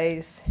different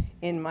ways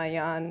in my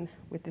yarn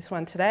with this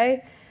one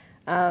today,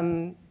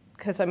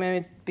 because I'm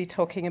going to be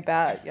talking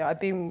about, I've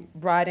been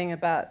writing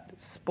about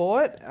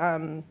sport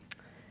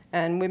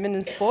and women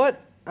in sport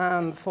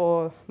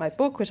for my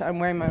book, which I'm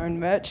wearing my own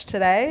merch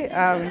today.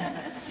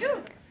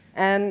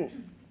 And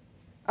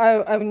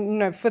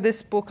for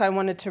this book, I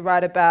wanted to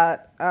write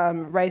about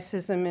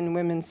racism in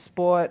women's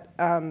sport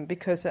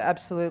because it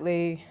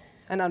absolutely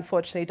and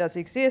unfortunately does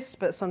exist,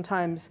 but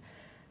sometimes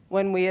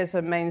when we as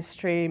a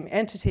mainstream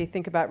entity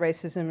think about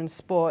racism in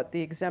sport,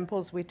 the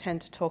examples we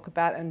tend to talk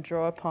about and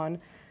draw upon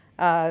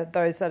are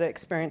those that are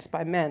experienced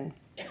by men.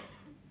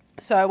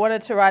 So I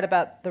wanted to write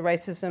about the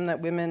racism that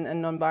women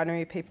and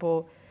non-binary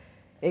people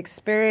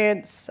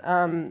experience,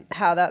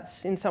 how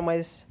that's in some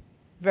ways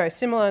very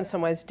similar, in some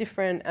ways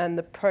different, and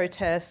the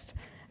protest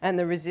and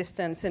the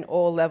resistance in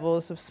all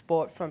levels of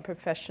sport, from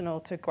professional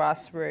to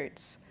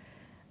grassroots.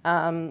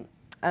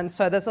 And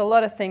so there's a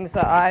lot of things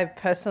that I've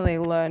personally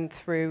learned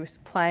through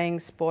playing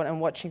sport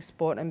and watching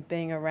sport and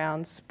being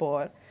around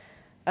sport.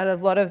 And a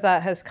lot of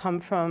that has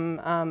come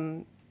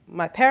from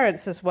my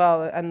parents as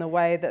well, and the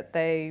way that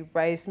they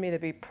raised me to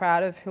be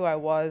proud of who I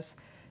was,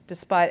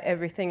 despite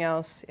everything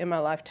else in my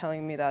life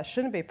telling me that I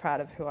shouldn't be proud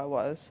of who I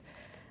was.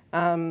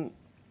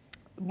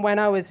 When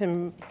I was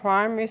in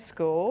primary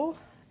school,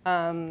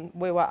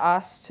 we were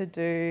asked to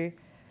do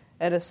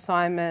an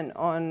assignment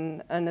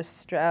on an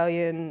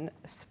Australian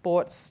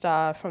sports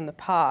star from the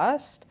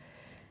past,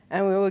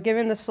 and we were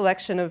given the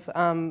selection of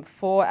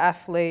 4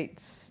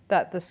 athletes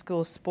that the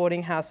school's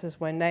sporting houses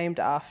were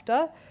named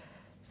after.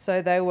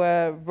 So they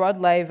were Rod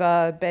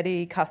Laver,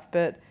 Betty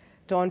Cuthbert,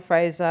 Dawn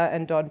Fraser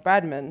and Don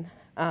Bradman.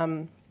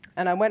 And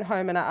I went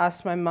home and I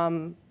asked my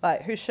mum,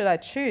 who should I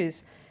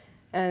choose?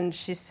 And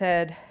she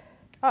said,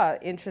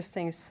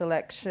 interesting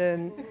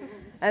selection.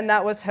 And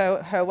that was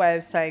her way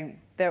of saying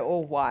they're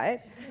all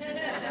white.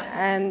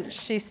 And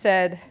she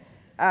said,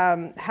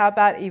 how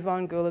about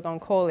Yvonne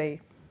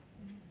Goolagong-Cawley?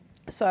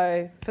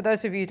 So for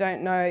those of you who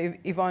don't know,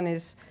 Yvonne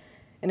is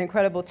an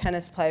incredible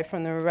tennis player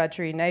from the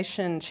Wiradjuri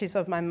Nation. She's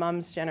of my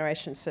mum's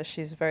generation, so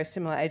she's a very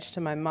similar age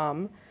to my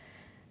mum.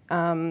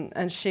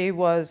 And she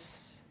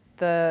was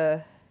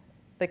the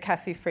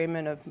Kathy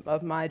Freeman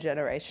of my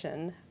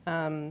generation.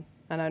 And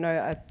I know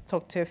I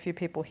talked to a few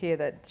people here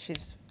that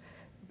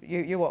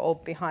you were all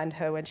behind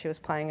her when she was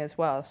playing as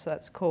well, so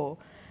that's cool.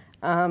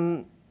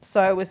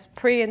 So it was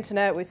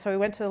pre-internet, so we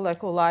went to the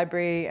local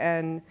library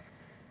and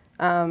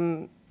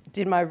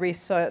did my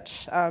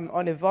research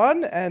on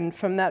Yvonne, and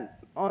from that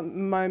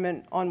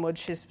moment onward,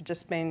 she's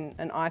just been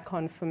an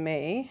icon for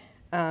me,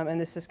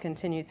 and this has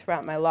continued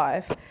throughout my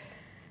life.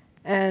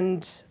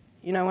 And,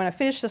 when I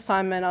finished the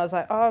assignment, I was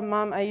like,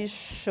 Mum, are you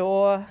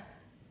sure,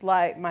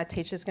 my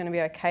teacher's going to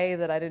be okay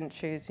that I didn't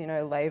choose,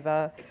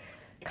 Laver,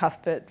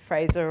 Cuthbert,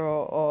 Fraser,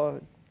 or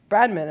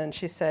Bradman? And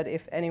she said,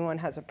 if anyone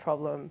has a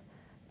problem,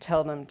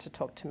 tell them to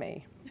talk to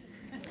me.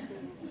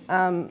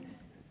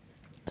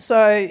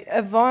 So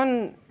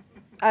Yvonne,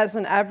 as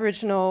an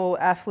Aboriginal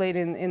athlete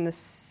in the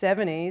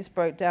 70s,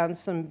 broke down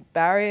some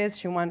barriers.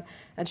 She won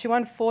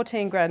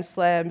 14 Grand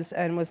Slams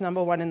and was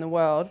number 1 in the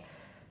world.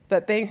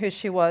 But being who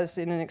she was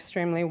in an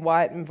extremely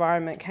white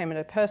environment came at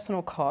a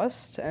personal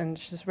cost, and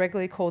she's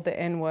regularly called the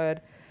N-word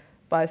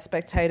by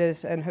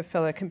spectators and her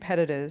fellow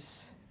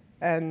competitors.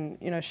 And,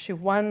 she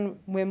won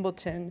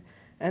Wimbledon,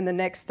 and the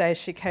next day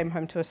she came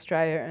home to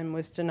Australia and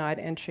was denied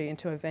entry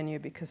into a venue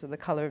because of the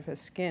colour of her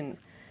skin.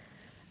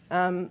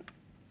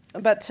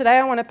 But today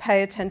I want to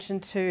pay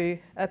attention to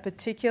a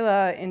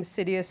particular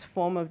insidious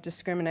form of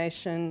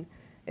discrimination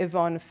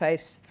Yvonne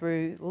faced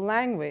through the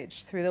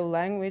language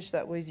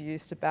that was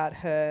used about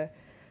her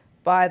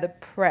by the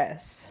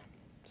press.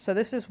 So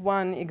this is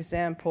one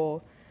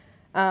example.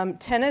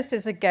 Tennis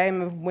is a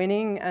game of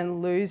winning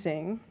and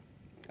losing,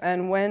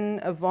 and when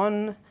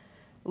Yvonne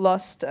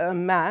lost a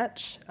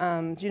match,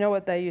 do you know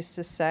what they used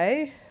to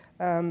say?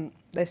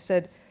 They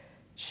said,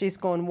 she's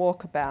gone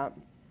walkabout.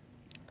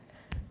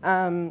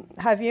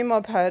 Have you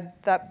mob heard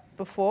that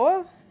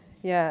before?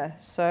 Yeah,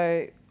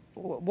 so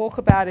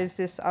walkabout is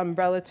this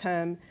umbrella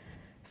term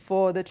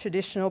for the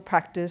traditional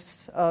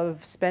practice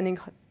of spending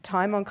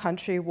time on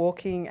country,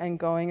 walking and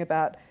going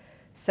about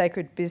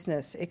sacred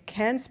business. It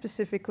can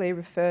specifically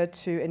refer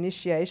to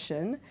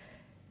initiation.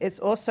 It's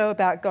also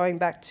about going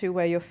back to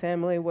where your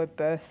family were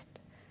birthed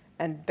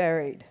and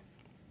buried.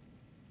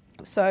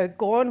 So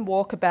gone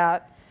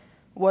walkabout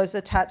was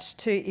attached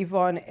to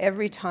Yvonne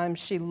every time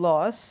she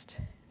lost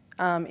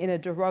in a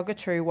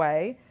derogatory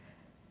way,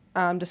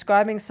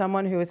 describing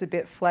someone who was a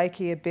bit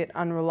flaky, a bit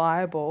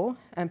unreliable,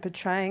 and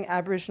portraying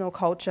Aboriginal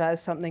culture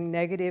as something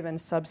negative and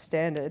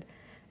substandard.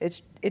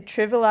 It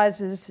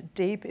trivialises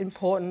deep,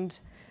 important,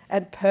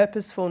 and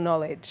purposeful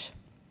knowledge.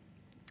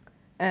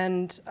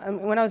 And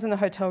when I was in the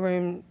hotel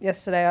room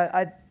yesterday,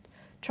 I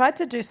tried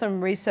to do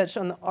some research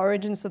on the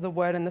origins of the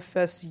word and the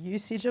first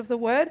usage of the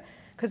word,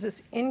 because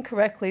it's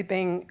incorrectly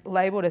being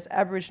labelled as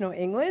Aboriginal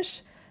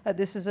English.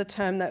 This is a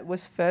term that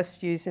was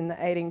first used in the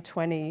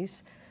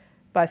 1820s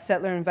by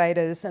settler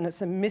invaders, and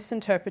it's a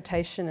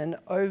misinterpretation and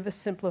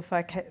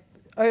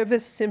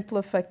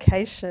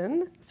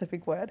oversimplification, it's a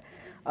big word,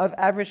 of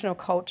Aboriginal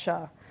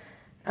culture.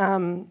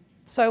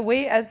 So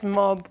we as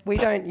mob, we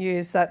don't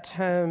use that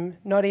term,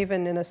 not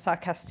even in a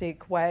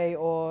sarcastic way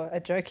or a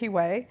jokey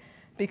way,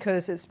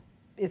 because it's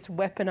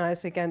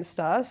weaponized against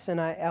us and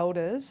our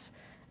elders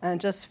and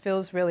just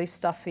feels really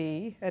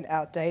stuffy and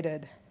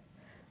outdated.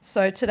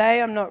 So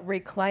today I'm not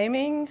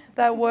reclaiming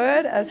that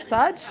word as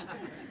such,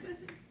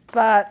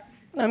 but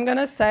I'm going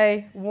to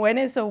say, when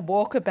is a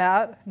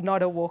walkabout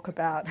not a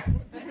walkabout?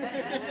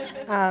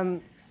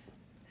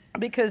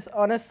 Because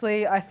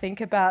honestly, I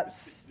think about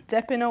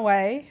stepping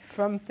away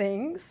from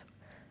things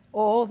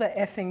all the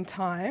effing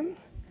time,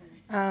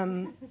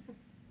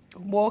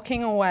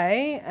 walking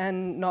away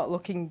and not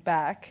looking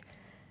back,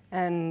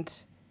 and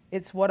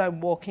it's what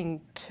I'm walking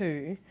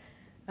to,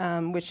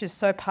 which is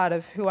so part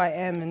of who I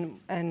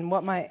am and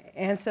what my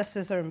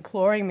ancestors are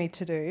imploring me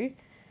to do.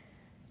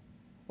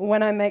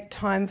 When I make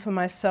time for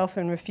myself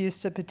and refuse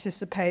to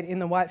participate in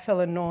the white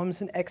fella norms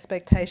and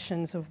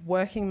expectations of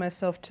working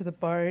myself to the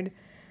bone,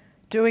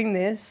 doing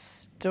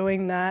this,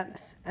 doing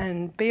that,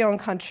 and be on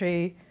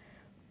country,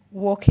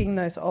 walking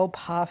those old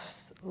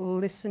paths,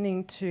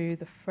 listening to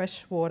the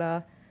fresh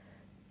water,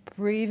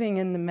 breathing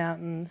in the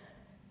mountain,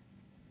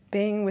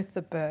 being with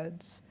the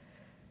birds,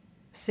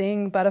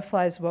 seeing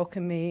butterflies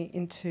welcome me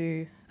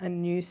into a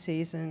new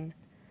season,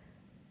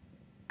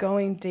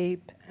 going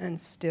deep and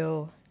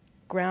still,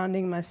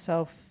 grounding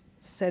myself,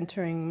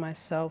 centering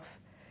myself,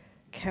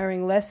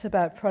 caring less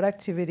about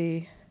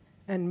productivity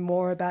and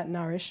more about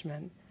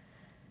nourishment.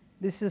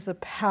 This is a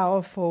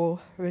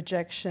powerful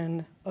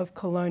rejection of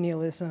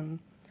colonialism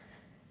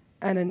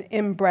and an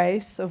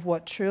embrace of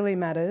what truly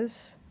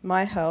matters,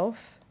 my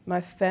health, my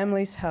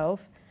family's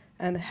health,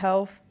 and the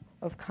health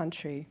of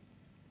country.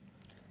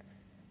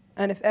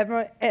 And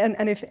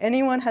if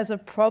anyone has a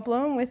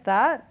problem with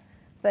that,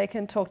 they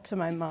can talk to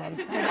my mum.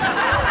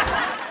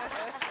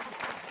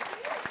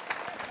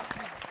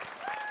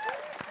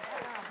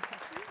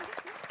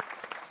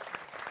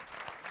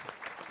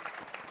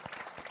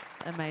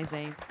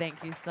 Amazing.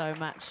 Thank you so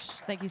much.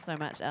 Thank you so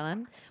much,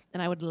 Ellen.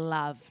 And I would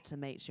love to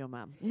meet your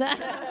mum. She would.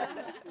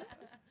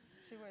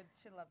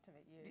 She'd love to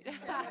meet you.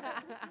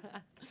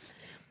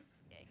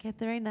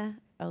 Katharina,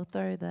 I'll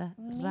throw the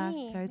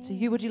rako to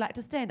you. Would you like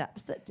to stand up,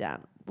 sit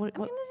down? I'm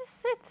going to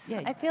just sit.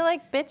 Yeah. I feel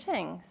like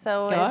bitching,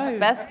 so Go. it's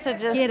best to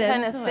just Get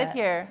kind of into sit it.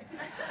 here.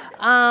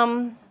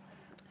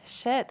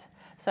 Shit.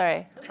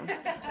 Sorry.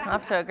 I'm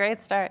off to a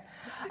great start.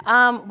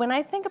 When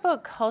I think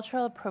about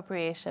cultural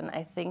appropriation,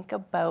 I think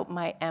about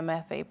my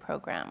MFA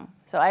program.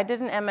 So I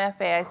did an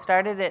MFA. I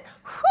started it.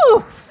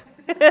 Whew!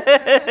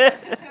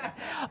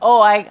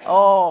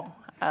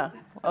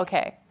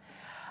 Okay.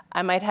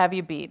 I might have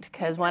you beat,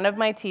 because one of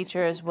my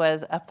teachers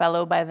was a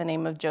fellow by the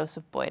name of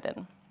Joseph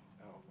Boyden.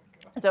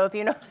 So if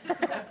you know,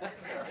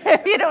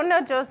 if you don't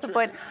know Joseph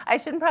Boyden, I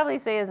shouldn't probably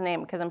say his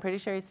name because I'm pretty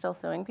sure he's still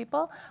suing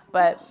people,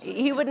 but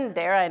he wouldn't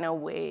dare. I know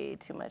way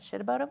too much shit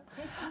about him.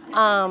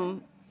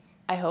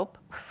 I hope.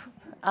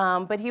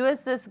 But he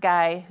was this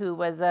guy who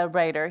was a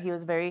writer. He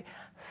was a very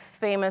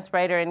famous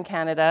writer in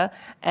Canada,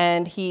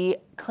 and he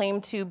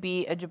claimed to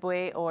be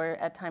Ojibwe or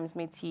at times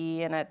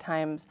Métis and at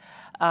times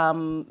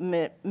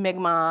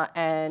Mi'kmaq,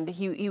 and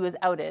he was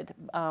outed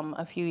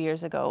a few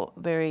years ago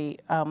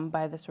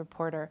by this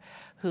reporter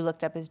who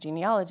looked up his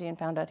genealogy and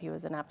found out he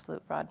was an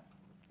absolute fraud.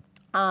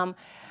 So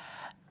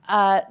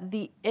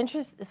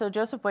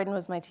Joseph Boyden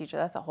was my teacher.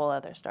 That's a whole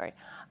other story.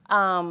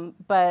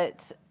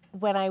 But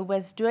when I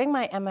was doing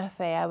my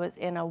MFA, I was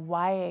in a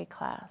YA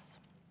class.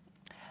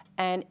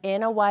 And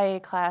in a YA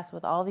class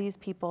with all these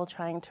people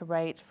trying to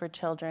write for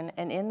children,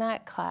 and in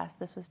that class,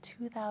 this was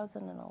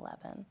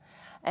 2011,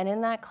 and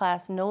in that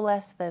class, no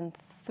less than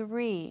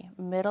 3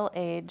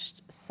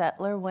 middle-aged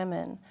settler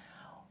women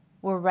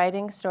were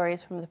writing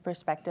stories from the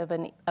perspective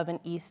of an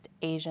East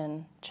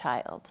Asian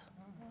child.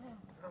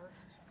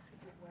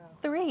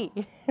 3.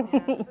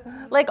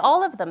 Like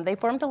all of them. They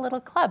formed a little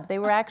club. They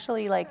were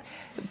actually like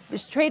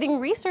trading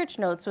research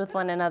notes with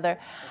one another.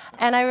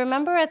 And I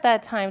remember at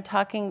that time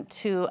talking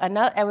to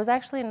another, it was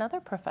actually another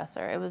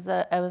professor. It was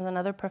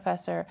another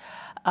professor,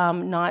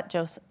 not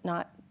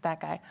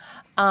that guy.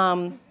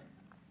 And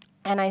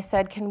I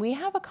said, can we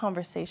have a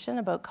conversation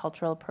about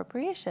cultural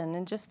appropriation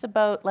and just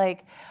about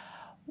like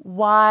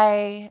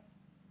why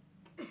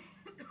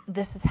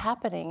this is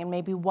happening and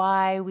maybe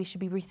why we should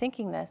be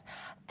rethinking this.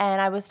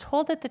 And I was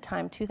told at the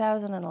time,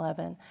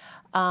 2011,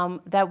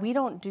 that we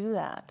don't do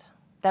that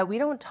we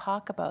don't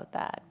talk about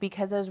that,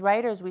 because as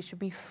writers, we should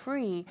be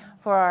free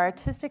for our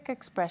artistic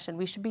expression.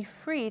 We should be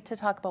free to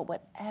talk about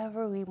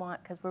whatever we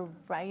want because we're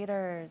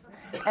writers.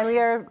 And we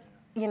are,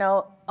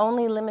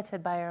 only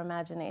limited by our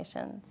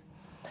imaginations.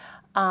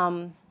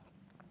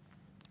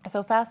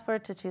 So fast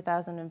forward to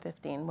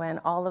 2015, when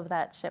all of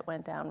that shit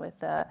went down with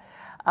the,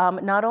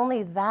 not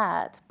only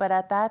that, but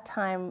at that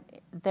time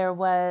there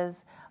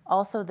was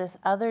also this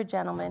other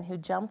gentleman who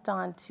jumped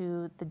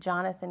onto the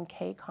Jonathan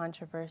Kay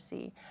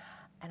controversy,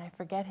 and I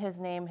forget his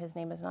name is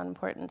not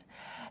important.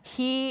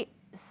 He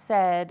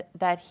said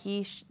that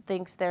he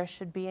thinks there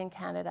should be in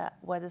Canada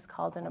what is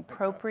called an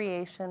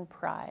appropriation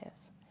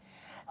prize.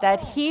 that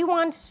he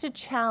wanted to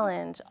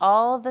challenge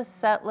all the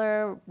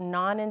settler,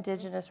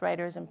 non-Indigenous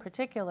writers in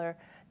particular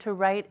to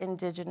write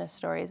Indigenous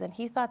stories. And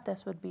he thought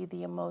this would be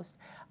the most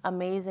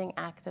amazing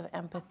act of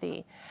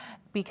empathy,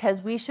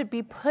 because we should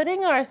be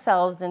putting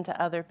ourselves into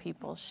other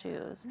people's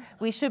shoes.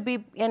 We should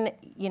be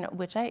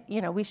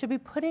we should be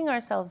putting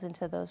ourselves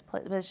into those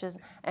positions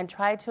and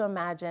try to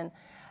imagine,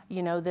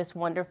 this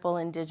wonderful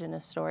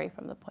Indigenous story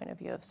from the point of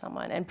view of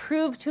someone, and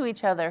prove to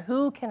each other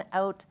who can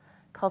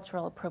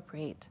out-cultural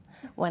appropriate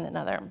one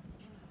another.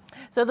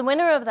 So the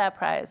winner of that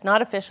prize,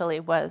 not officially,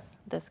 was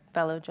this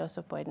fellow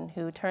Joseph Boyden,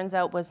 who turns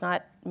out was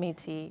not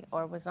Métis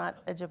or was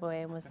not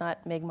Ojibwe and was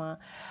not Mi'kmaq.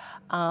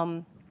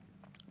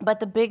 But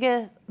the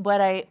biggest,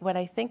 what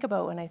I think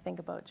about when I think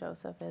about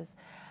Joseph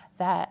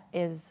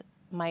is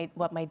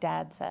what my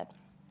dad said,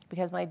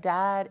 because my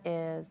dad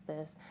is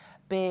this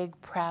big,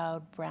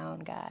 proud, brown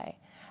guy,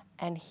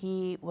 and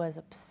he was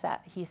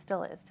he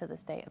still is to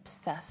this day,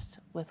 obsessed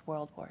with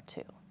World War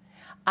II.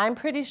 I'm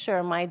pretty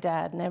sure my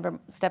dad never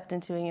stepped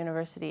into a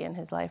university in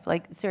his life.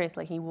 Like,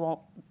 seriously, he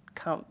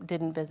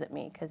didn't visit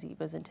me because he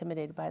was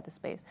intimidated by the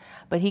space.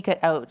 But he could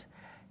out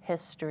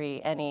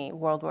history any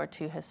World War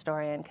II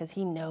historian because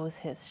he knows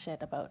his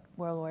shit about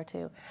World War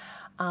II.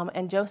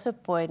 And Joseph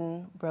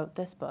Boyden wrote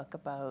this book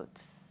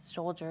about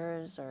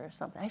soldiers or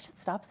something. I should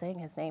stop saying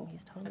his name.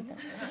 He's totally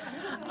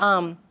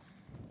good.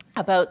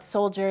 About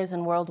soldiers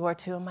in World War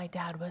II, and my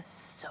dad was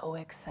so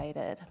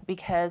excited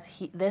because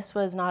this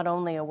was not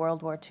only a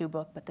World War II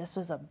book, but this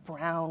was a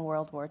brown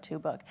World War II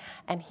book,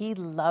 and he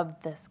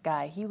loved this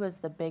guy. He was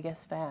the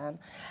biggest fan.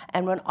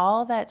 And when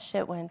all that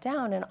shit went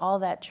down and all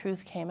that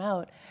truth came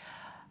out,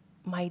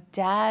 my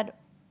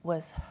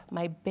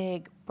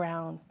big,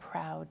 brown,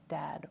 proud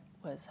dad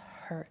was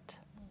hurt.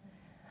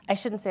 I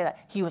shouldn't say that.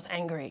 He was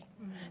angry.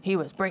 He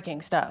was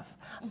breaking stuff.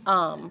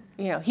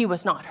 He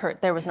was not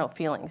hurt. There was no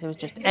feelings. It was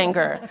just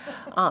anger,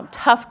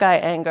 tough guy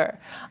anger.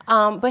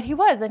 But he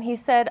was, and he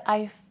said,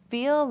 I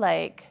feel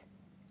like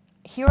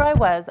here I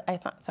was.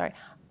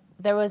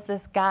 There was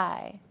this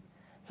guy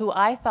who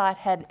I thought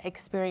had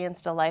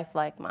experienced a life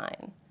like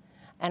mine,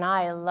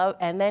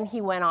 and then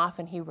he went off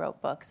and he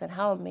wrote books, and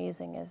how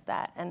amazing is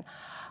that? And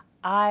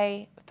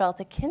I felt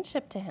a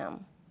kinship to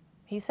him.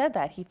 He said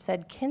that. He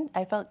said,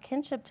 I felt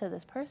kinship to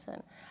this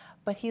person,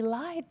 but he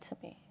lied to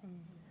me. Mm-hmm.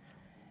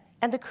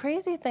 And the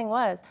crazy thing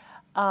was,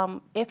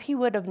 if he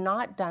would have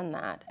not done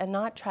that and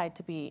not tried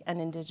to be an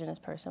Indigenous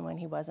person when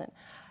he wasn't,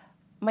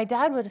 my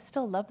dad would have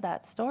still loved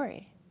that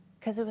story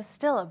because it was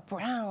still a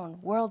brown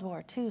World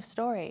War II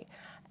story.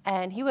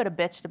 And he would have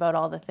bitched about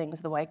all the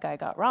things the white guy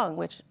got wrong,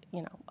 which,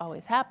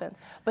 always happens.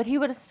 But he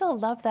would have still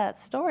loved that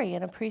story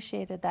and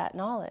appreciated that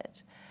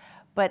knowledge.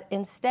 But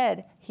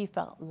instead, he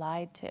felt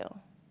lied to.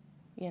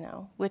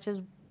 Which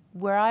is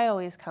where I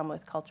always come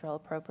with cultural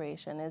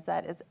appropriation, is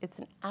that it's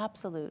an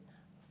absolute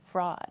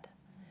fraud.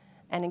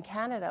 And in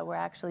Canada,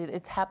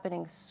 it's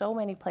happening so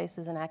many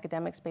places, in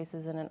academic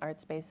spaces and in art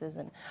spaces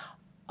and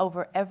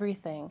over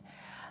everything.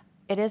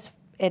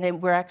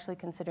 We're actually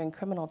considering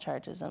criminal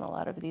charges in a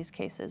lot of these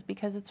cases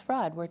because it's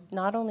fraud. We're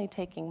not only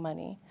taking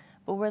money,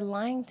 but we're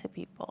lying to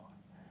people,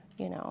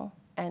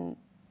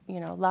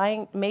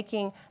 lying,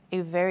 making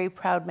a very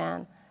proud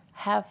man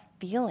have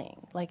feeling.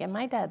 And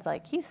my dad's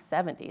he's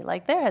 70.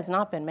 There has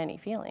not been many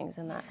feelings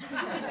in that,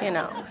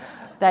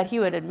 that he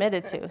would admit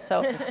it to.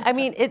 So, I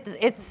mean,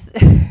 it's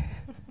that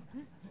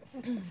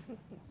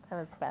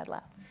was a bad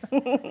laugh.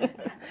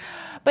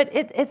 But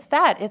it's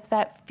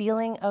that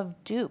feeling of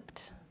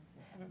duped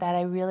that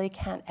I really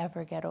can't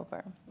ever get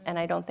over. And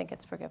I don't think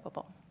it's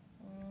forgivable.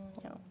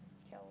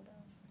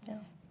 Yeah.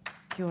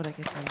 Kia ora,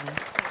 kia ora.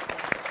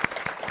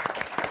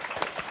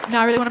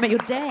 Now I really want to meet your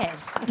dad.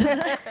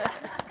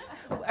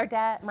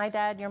 My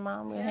dad, your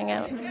mom, we hang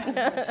out.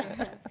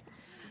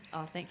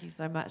 Oh, thank you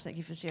so much. Thank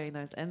you for sharing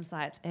those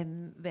insights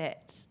and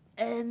that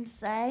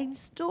insane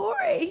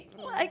story.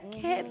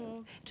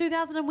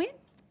 2000 and when?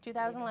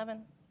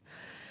 2011.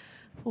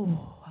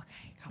 Oh,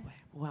 okay. Can't wait.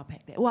 We'll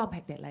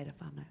unpack that later,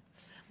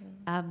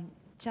 whānau.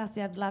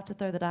 Chelsea, I'd love to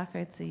throw the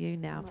dako to you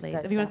now, please.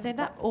 If you want to stand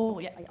up.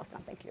 Yeah, I'll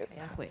stand. Thank you.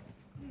 Yeah, quick.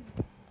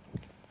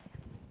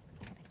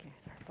 Thank you.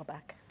 Sorry, fall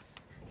back.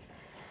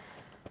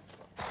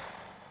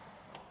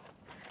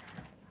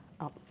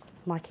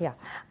 Mic here.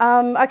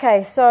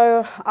 Okay,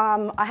 so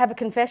I have a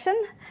confession.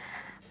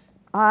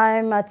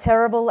 I'm a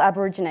terrible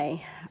Aborigine,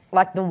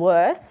 the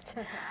worst.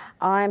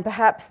 I'm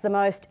perhaps the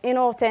most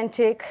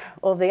inauthentic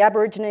of the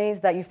Aborigines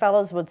that you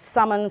fellas would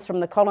summons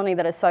from the colony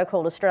that is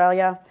so-called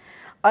Australia.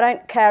 I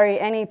don't carry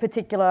any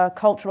particular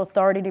cultural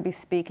authority to be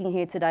speaking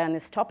here today on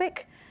this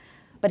topic,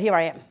 but here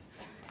I am.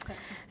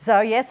 So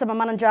yes, I'm a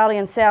Mununjali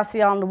and South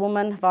Sea Islander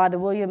woman via the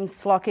Williams,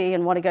 Slockey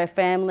and Wadigo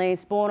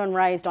families, born and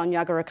raised on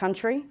Yagara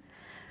country,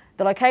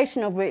 the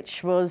location of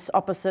which was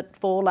opposite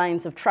 4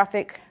 lanes of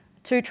traffic,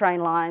 2 train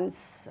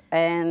lines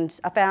and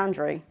a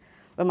foundry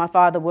where my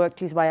father worked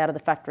his way out of the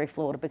factory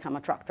floor to become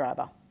a truck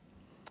driver.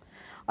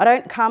 I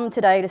don't come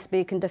today to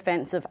speak in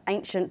defence of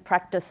ancient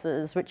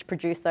practices which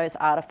produce those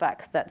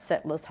artefacts that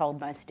settlers hold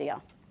most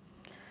dear.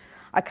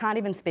 I can't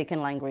even speak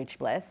in language,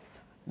 bless,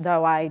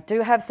 though I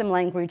do have some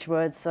language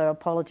words, so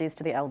apologies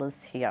to the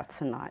elders here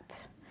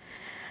tonight.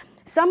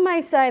 Some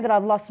may say that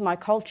I've lost my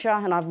culture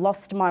and I've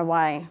lost my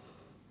way.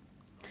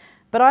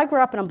 But I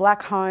grew up in a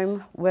black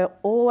home where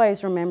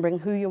always remembering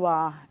who you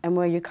are and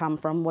where you come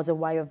from was a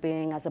way of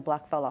being as a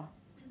black fella.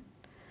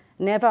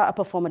 Never a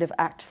performative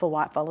act for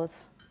white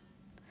fellas.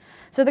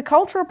 So the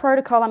cultural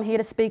protocol I'm here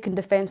to speak in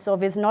defence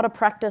of is not a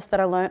practice that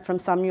I learnt from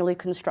some newly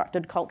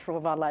constructed cultural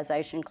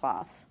revitalisation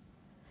class.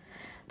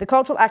 The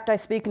cultural act I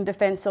speak in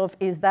defence of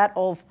is that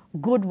of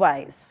good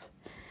ways.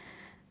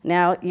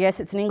 Now, yes,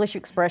 it's an English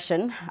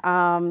expression,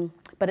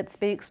 but it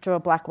speaks to a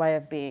black way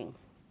of being.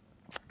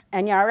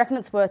 And yeah, I reckon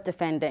it's worth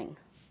defending.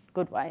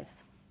 Good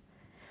ways.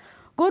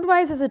 Good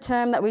ways is a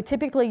term that we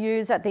typically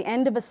use at the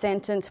end of a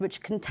sentence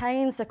which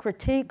contains a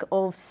critique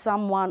of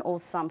someone or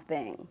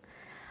something.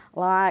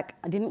 Like,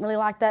 I didn't really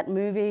like that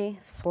movie,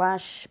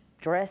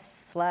 /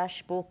 dress,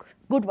 / book.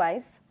 Good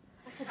ways.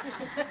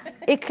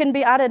 It can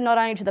be uttered not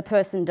only to the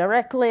person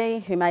directly,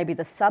 who may be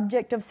the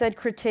subject of said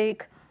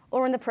critique,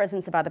 or in the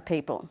presence of other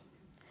people.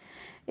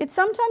 It's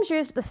sometimes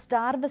used at the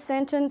start of a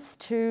sentence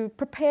to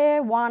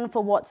prepare one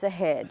for what's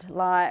ahead,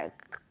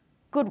 like,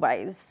 good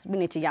ways, we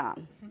need to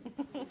yarn.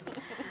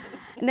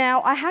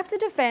 Now, I have to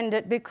defend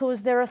it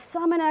because there are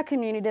some in our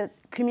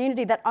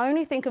community that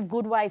only think of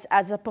good ways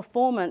as a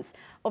performance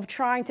of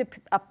trying to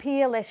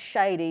appear less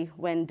shady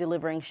when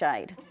delivering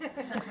shade.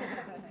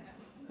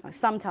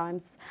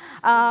 Sometimes.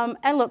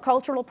 And look,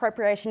 cultural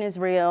appropriation is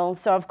real,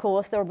 so of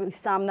course there will be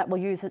some that will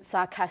use it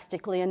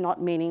sarcastically and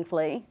not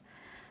meaningfully.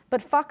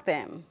 But fuck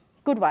them.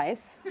 Good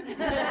ways.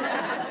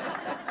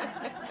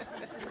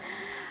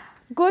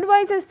 Good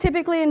ways is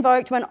typically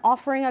invoked when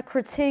offering a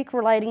critique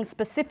relating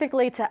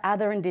specifically to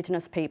other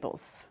Indigenous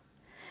peoples.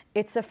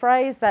 It's a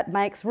phrase that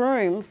makes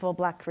room for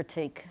black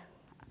critique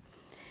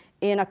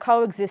in a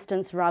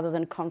coexistence rather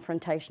than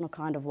confrontational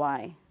kind of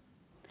way.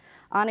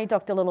 Auntie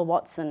Dr. Lilla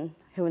Watson,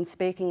 who in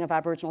speaking of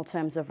Aboriginal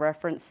terms of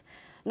reference,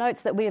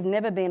 notes that we have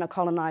never been a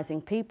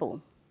colonising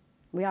people.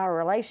 We are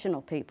a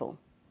relational people.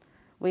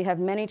 We have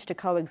managed to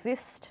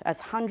coexist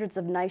as hundreds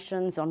of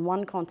nations on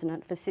one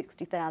continent for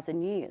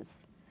 60,000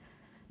 years.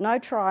 No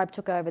tribe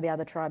took over the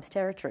other tribe's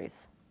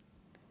territories.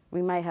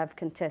 We may have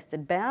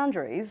contested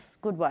boundaries,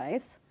 good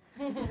ways,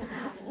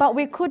 but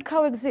we could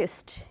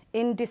coexist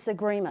in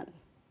disagreement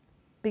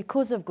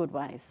because of good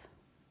ways.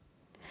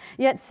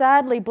 Yet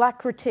sadly, black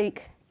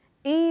critique,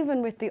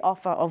 even with the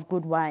offer of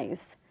good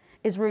ways,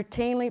 is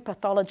routinely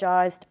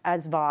pathologised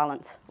as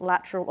violent,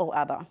 lateral or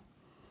other.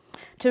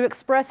 To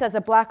express as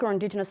a black or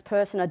Indigenous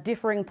person a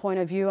differing point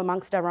of view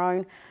amongst our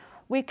own,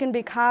 we can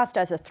be cast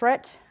as a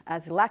threat,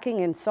 as lacking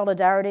in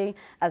solidarity,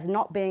 as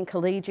not being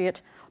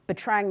collegiate,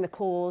 betraying the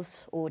cause,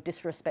 or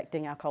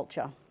disrespecting our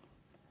culture.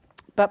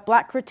 But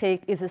black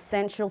critique is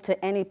essential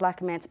to any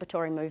black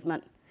emancipatory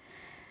movement.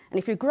 And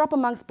if you grew up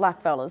amongst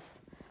black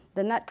fellas,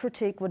 then that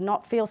critique would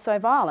not feel so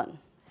violent,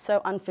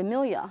 so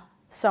unfamiliar,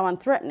 so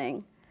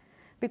unthreatening,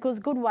 because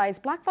good ways,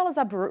 black fellas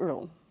are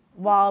brutal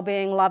while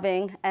being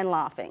loving and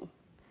laughing.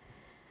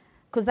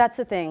 Because that's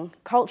the thing,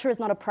 culture is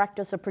not a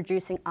practice of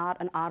producing art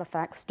and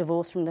artefacts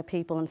divorced from the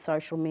people and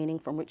social meaning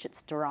from which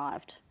it's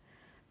derived.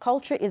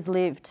 Culture is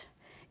lived,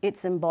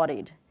 it's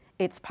embodied,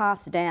 it's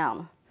passed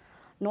down,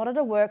 not at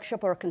a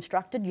workshop or a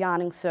constructed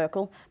yarning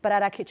circle, but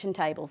at our kitchen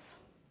tables.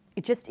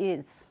 It just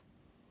is.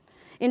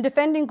 In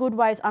defending good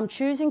ways, I'm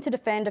choosing to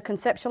defend a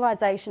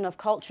conceptualisation of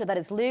culture that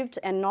is lived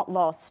and not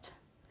lost.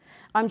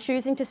 I'm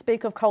choosing to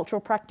speak of cultural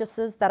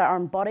practices that are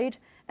embodied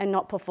and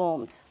not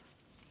performed.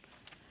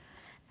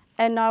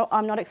 And no,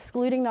 I'm not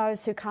excluding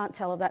those who can't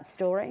tell of that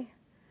story,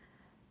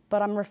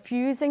 but I'm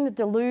refusing the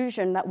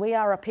delusion that we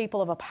are a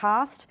people of a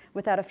past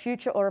without a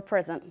future or a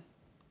present.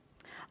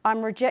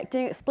 I'm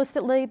rejecting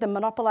explicitly the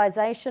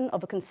monopolisation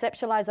of a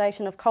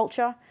conceptualisation of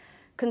culture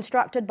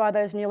constructed by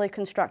those newly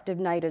constructed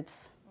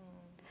natives,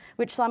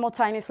 which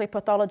simultaneously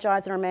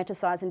pathologise and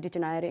romanticise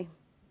indigeneity.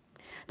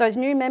 Those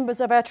new members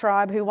of our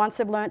tribe who once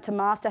have learnt to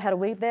master how to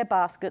weave their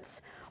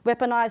baskets,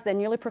 weaponise their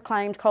newly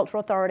proclaimed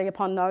cultural authority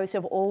upon those who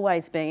have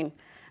always been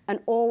and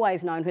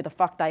always known who the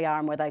fuck they are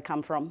and where they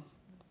come from.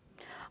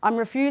 I'm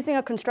refusing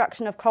a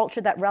construction of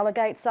culture that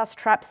relegates us,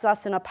 traps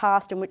us in a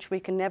past in which we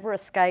can never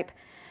escape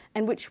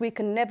and which we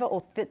can never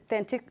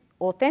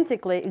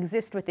authentically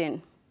exist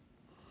within.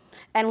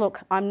 And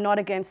look, I'm not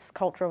against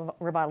cultural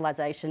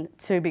revitalisation,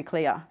 to be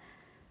clear.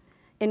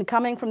 In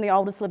coming from the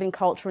oldest living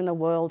culture in the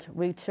world,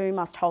 we too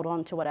must hold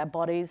on to what our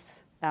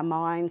bodies, our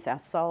minds, our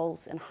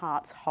souls and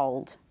hearts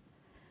hold,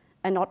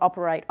 and not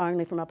operate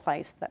only from a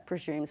place that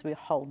presumes we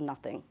hold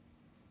nothing.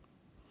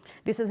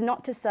 This is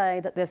not to say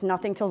that there's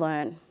nothing to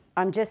learn.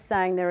 I'm just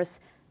saying there is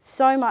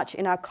so much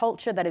in our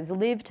culture that is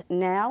lived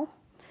now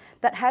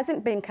that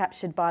hasn't been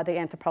captured by the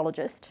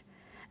anthropologist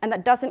and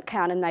that doesn't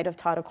count in native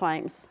title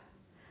claims,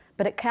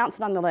 but it counts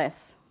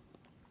nonetheless.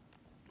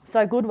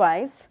 So good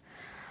ways.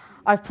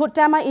 I've put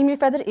down my emu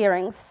feathered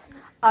earrings.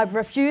 I've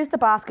refused the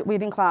basket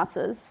weaving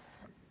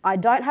classes. I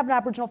don't have an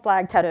Aboriginal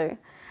flag tattoo,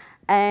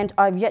 and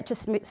I've yet to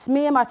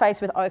smear my face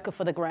with ochre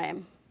for the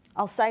gram.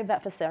 I'll save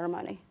that for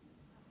ceremony.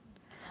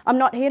 I'm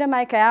not here to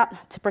make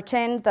out, to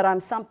pretend that I'm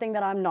something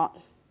that I'm not.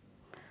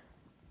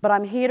 But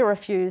I'm here to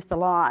refuse the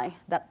lie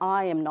that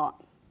I am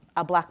not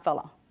a black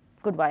fella.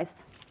 Good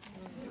ways.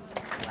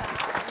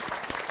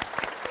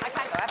 I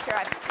can't go after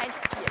I've changed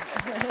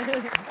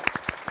it.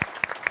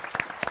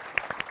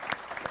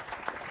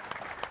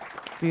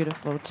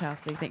 Beautiful,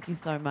 Chelsea. Thank you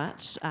so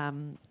much.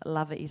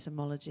 Love an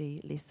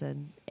etymology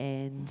lesson,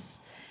 and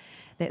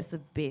that's the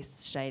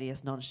best,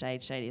 shadiest,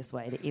 shadiest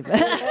way to ever.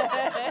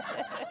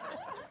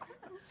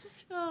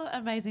 Oh,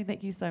 amazing.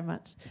 Thank you so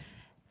much.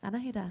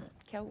 Anahira.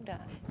 Kia ora.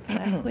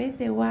 Koe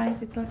te wai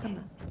te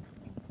tuakana.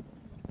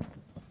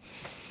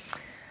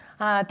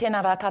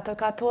 Tēnā rā tātou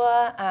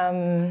katoa,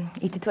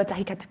 I te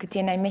tuatahi ka tuku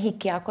tēnei mihi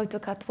ki a koutou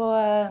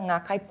katoa,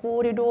 ngā kai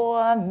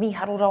kōrero, mi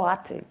haroro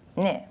atu.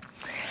 Ne.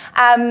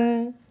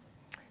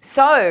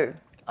 So,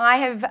 I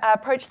have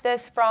approached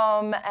this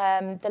from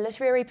the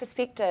literary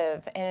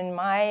perspective. In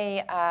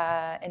my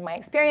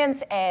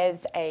experience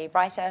as a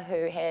writer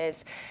who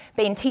has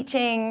been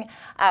teaching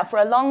for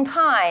a long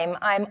time,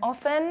 I'm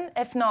often,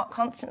 if not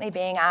constantly,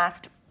 being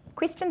asked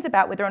questions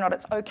about whether or not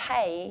it's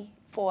okay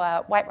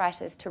for white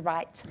writers to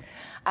write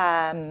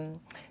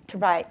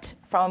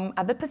from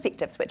other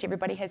perspectives, which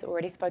everybody has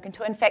already spoken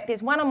to. In fact,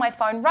 there's one on my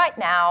phone right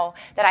now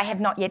that I have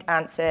not yet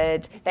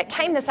answered, that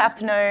came this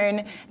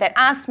afternoon, that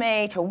asked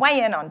me to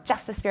weigh in on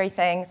just this very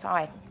thing. So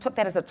I took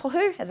that as a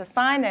tohu, as a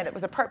sign that it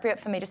was appropriate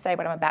for me to say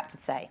what I'm about to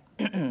say.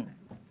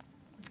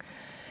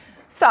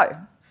 So,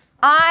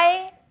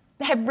 I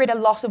have read a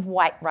lot of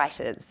white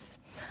writers.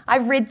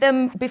 I've read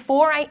them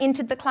before I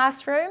entered the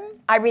classroom.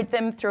 I read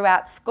them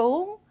throughout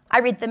school. I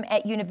read them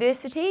at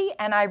university,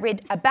 and I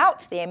read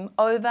about them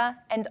over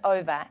and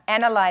over,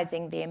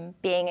 analysing them,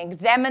 being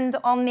examined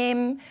on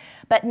them,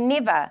 but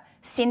never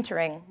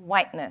centering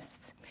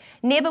whiteness.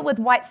 Never with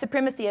white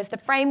supremacy as the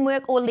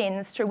framework or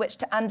lens through which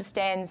to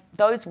understand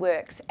those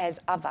works as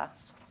other.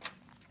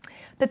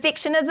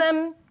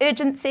 Perfectionism,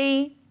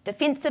 urgency,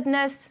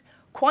 defensiveness,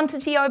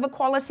 quantity over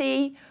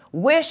quality,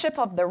 worship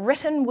of the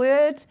written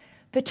word,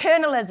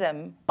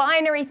 paternalism,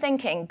 binary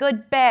thinking,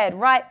 good, bad,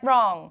 right,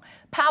 wrong,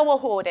 power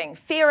hoarding,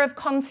 fear of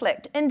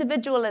conflict,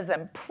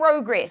 individualism,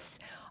 progress,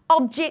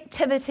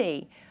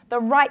 objectivity,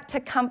 the right to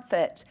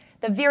comfort,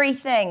 the very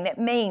thing that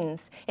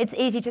means it's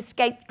easy to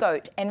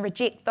scapegoat and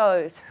reject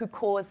those who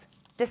cause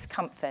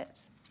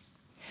discomfort.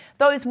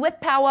 Those with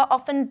power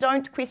often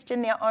don't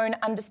question their own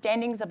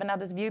understandings of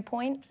another's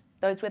viewpoint.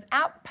 Those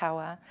without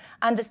power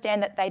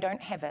understand that they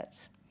don't have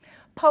it.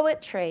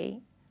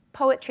 Poetry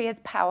is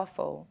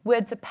powerful.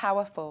 Words are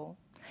powerful.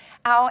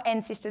 Our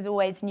ancestors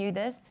always knew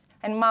this,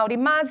 and Māori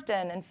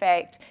Marsden, in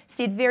fact,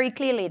 said very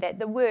clearly that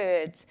the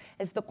word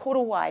is the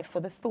korowai for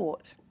the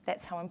thought.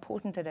 That's how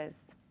important it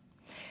is.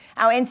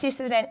 Our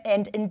ancestors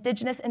and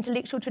Indigenous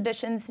intellectual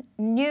traditions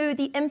knew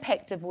the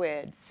impact of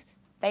words.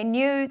 They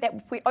knew that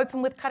if we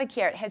open with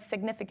karakia, it has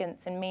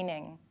significance and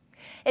meaning.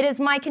 It is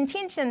my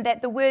contention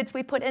that the words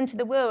we put into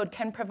the world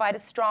can provide a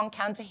strong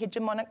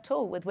counter-hegemonic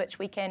tool with which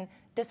we can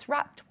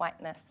disrupt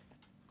whiteness.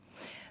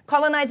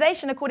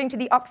 Colonisation, according to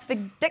the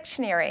Oxford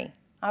Dictionary.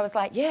 I was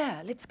like,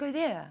 yeah, let's go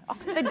there.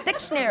 Oxford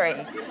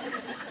Dictionary.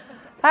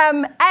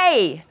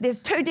 There's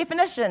two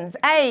definitions.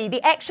 A,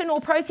 the action or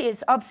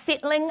process of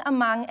settling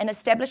among and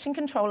establishing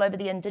control over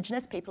the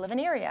Indigenous people of an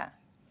area.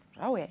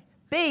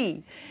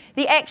 B,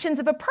 the actions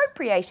of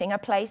appropriating a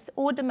place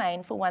or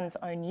domain for one's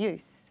own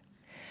use.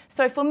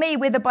 So for me,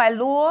 whether by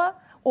law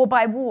or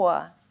by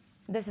war,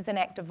 this is an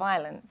act of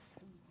violence.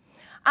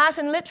 Art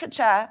and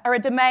literature are a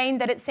domain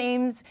that it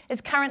seems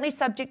is currently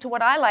subject to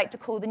what I like to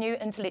call the new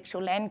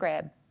intellectual land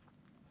grab.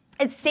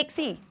 It's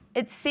sexy.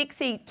 It's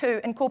sexy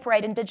to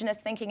incorporate Indigenous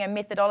thinking and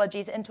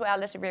methodologies into our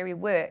literary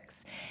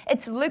works.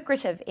 It's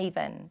lucrative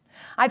even.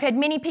 I've had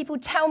many people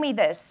tell me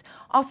this,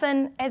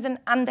 often as an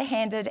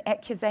underhanded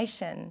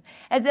accusation,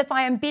 as if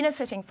I am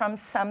benefiting from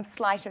some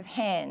sleight of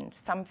hand,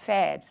 some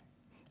fad.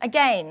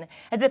 Again,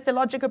 as if the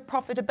logic of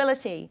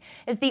profitability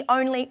is the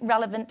only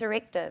relevant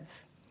directive.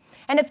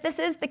 And if this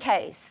is the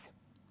case,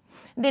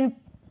 then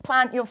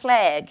plant your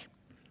flag.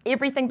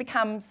 Everything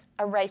becomes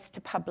a race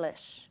to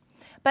publish.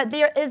 But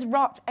there is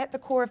rot at the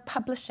core of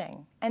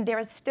publishing, and there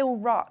is still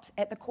rot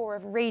at the core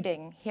of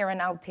reading here in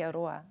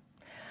Aotearoa.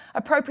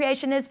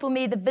 Appropriation is, for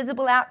me, the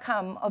visible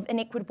outcome of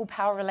inequitable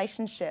power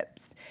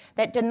relationships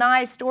that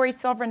denies story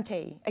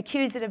sovereignty,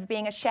 accuse it of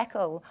being a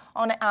shackle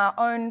on our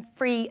own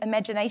free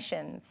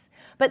imaginations.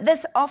 But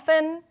this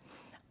often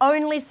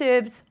only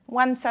serves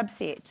one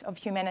subset of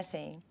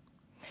humanity.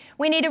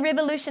 We need a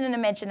revolution in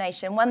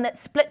imagination, one that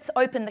splits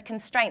open the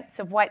constraints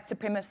of white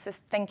supremacist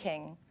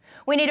thinking.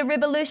 We need a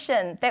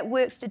revolution that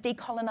works to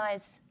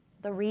decolonize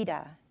the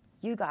reader,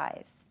 you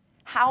guys.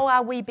 How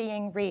are we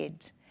being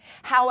read?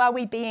 How are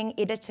we being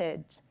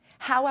edited?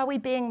 How are we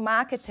being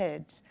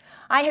marketed?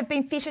 I have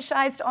been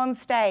fetishized on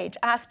stage,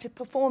 asked to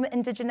perform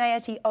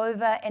indigeneity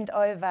over and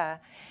over,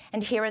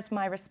 and here is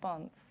my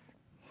response.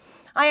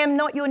 I am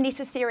not your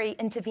necessary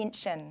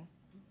intervention.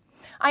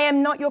 I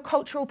am not your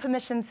cultural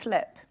permission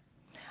slip.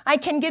 I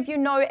can give you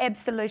no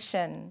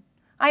absolution.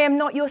 I am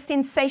not your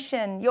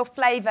sensation, your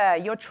flavour,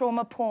 your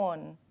trauma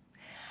porn.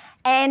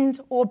 And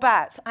or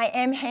but, I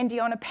am handy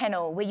on a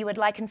panel where you would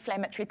like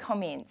inflammatory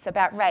comments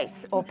about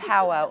race or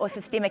power or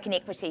systemic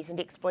inequities and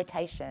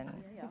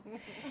exploitation.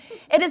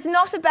 It is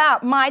not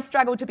about my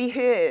struggle to be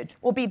heard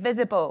or be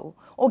visible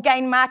or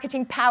gain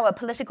marketing power,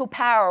 political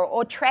power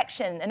or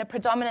traction in a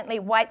predominantly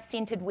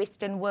white-centred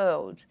Western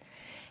world.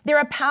 There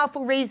are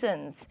powerful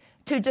reasons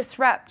to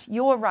disrupt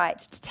your right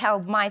to tell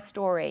my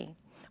story,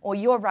 or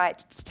your right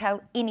to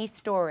tell any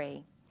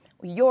story,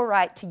 or your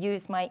right to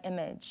use my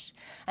image.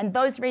 And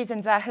those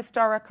reasons are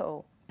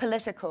historical,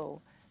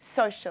 political,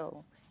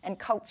 social, and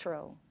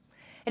cultural.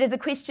 It is a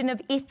question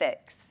of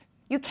ethics.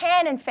 You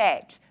can, in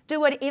fact, do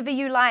whatever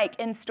you like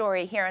in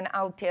story here in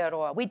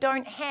Aotearoa. We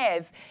don't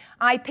have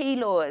IP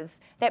laws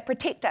that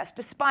protect us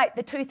despite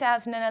the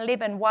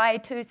 2011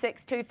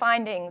 Y262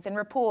 findings and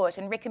report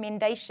and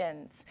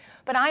recommendations.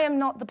 But I am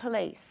not the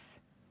police.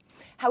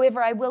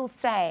 However, I will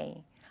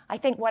say, I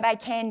think what I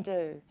can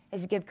do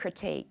is give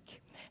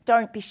critique.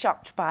 Don't be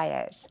shocked by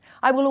it.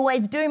 I will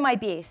always do my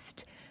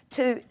best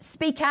to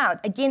speak out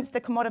against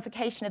the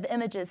commodification of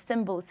images,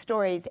 symbols,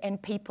 stories,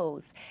 and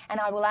peoples.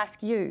 And I will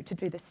ask you to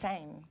do the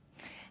same.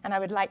 And I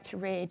would like to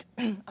read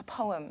a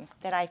poem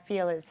that I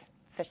feel is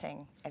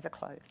fitting as a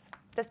close.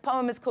 This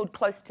poem is called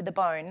Close to the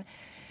Bone.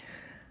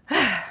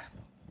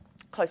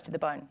 Close to the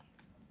Bone.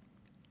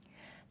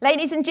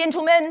 Ladies and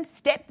gentlemen,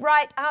 step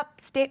right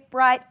up, step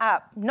right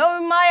up.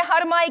 No mai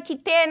haramai ki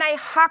tēnei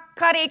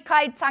hakare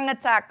kai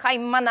tangata, kai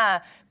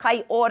mana,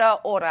 kai ora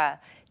ora.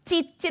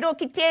 Titiro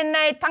ki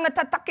tēnei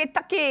tangata take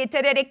take,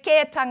 te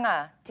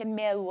rerekētanga, te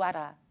mea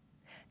uara.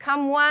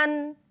 Come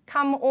one,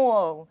 come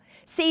all.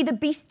 See the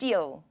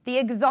bestial, the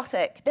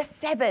exotic, the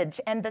savage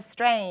and the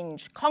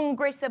strange,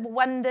 congress of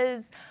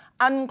wonders,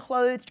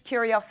 unclothed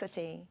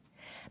curiosity.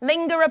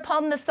 Linger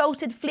upon the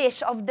salted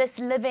flesh of this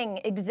living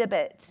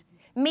exhibit.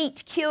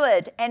 Meat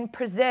cured and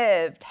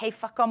preserved, hei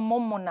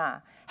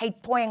whakamomona, hei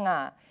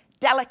toenga,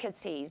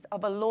 delicacies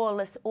of a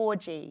lawless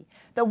orgy,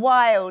 the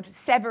wild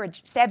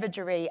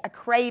savagery, a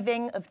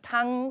craving of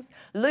tongues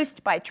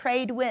loosed by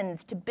trade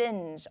winds to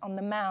binge on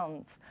the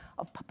mounds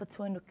of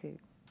Papatuanuku.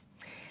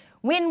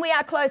 When we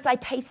are close, I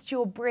taste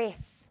your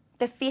breath,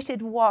 the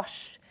fetid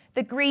wash,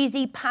 the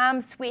greasy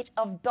palm sweat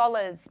of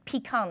dollars,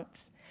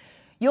 piquant.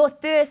 Your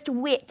thirst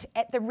wet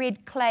at the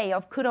red clay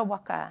of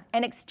Kurawaka,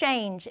 an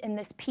exchange in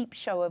this peep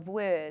show of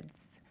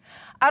words.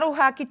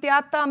 Aroha ki te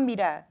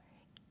atamira,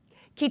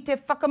 ki te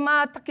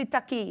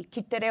whakamātakitaki,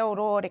 ki te reo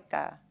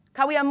rōreka.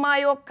 Kawia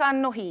mai o ka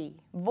nohi,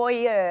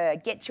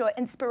 voyeur, get your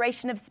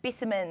inspiration of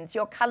specimens,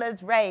 your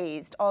colours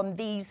raised on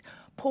these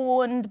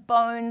pawned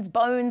bones,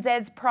 bones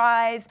as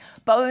prize,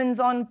 bones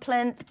on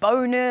plinth,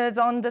 boners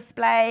on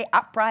display,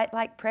 upright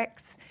like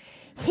pricks.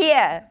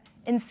 Here,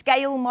 in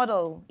scale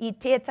model, I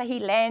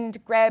tētahi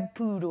land grab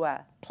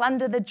pūrua,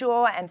 plunder the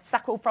jaw and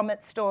suckle from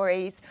its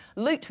stories,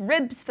 loot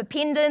ribs for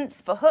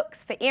pendants, for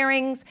hooks, for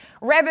earrings,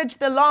 ravage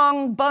the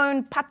long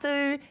bone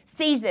patu,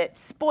 seize it,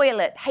 spoil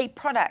it, hey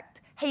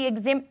product, hey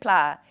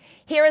exemplar.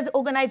 Here is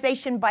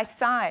organisation by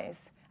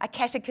size, a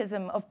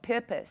catechism of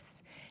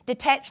purpose.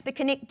 Detach the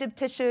connective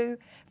tissue,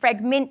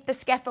 fragment the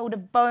scaffold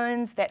of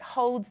bones that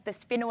holds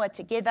this whenua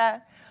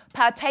together,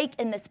 partake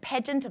in this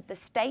pageant of the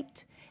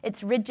state,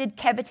 its rigid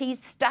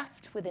cavities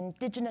stuffed with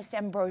indigenous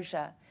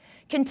ambrosia.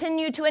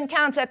 Continue to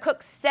encounter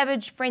Cook's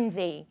savage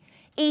frenzy.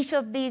 Eat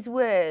of these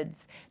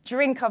words,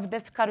 drink of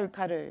this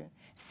karukaru.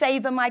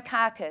 Savour my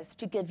carcass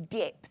to give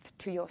depth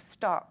to your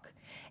stock.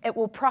 It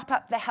will prop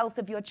up the health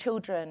of your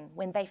children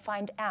when they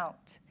find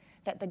out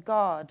that the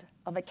god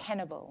of a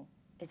cannibal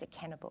is a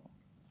cannibal.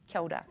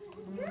 Kia ora.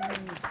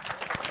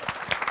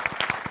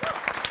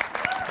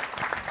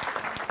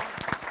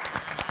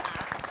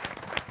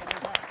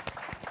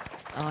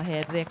 Oh,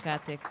 he reka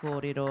te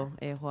kōrero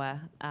e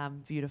hoa.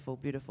 Beautiful,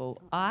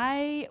 beautiful.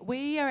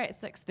 We are at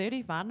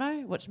 6:30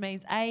 whānau, which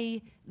means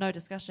A, no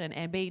discussion,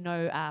 and B,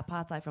 no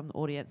pātai from the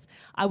audience.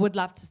 I would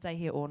love to stay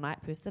here all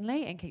night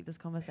personally and keep this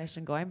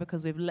conversation going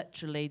because we've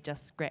literally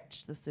just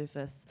scratched the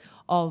surface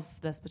of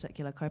this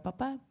particular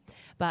kaupapa.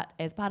 But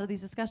as part of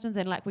these discussions,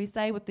 and like we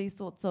say with these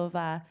sorts of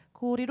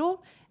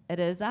kōrero, it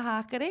is a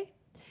hākari.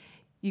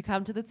 You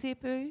come to the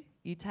tepu,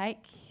 you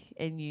take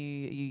and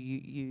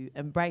you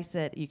embrace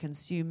it, you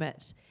consume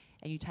it,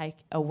 and you take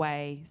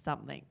away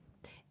something.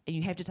 And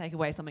you have to take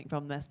away something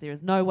from this. There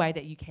is no way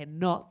that you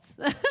cannot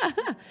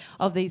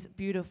of these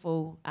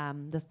beautiful,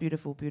 this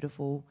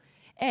beautiful,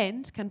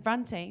 and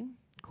confronting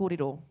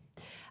kōrero.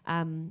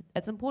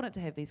 It's important to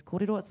have these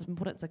kōrero. It's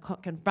important to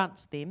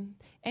confront them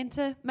and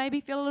to maybe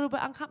feel a little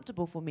bit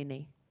uncomfortable for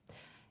many.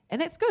 And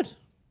that's good.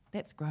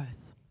 That's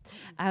growth.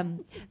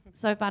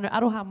 So whānau,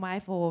 aroha mai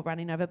for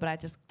running over, but I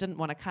just didn't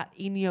want to cut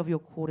any of your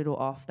kōrero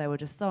off. They were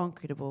just so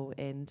incredible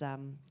and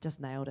just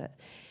nailed it.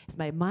 It's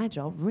made my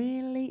job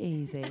really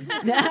easy.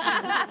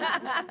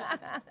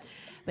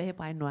 But he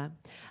pai noa.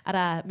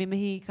 Ara, me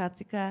mihi ka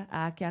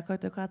tika, kia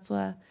koutou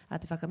katoa,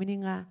 te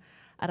whakamininga.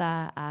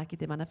 Ara, ki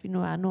te mana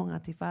whenua anō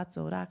Ngāti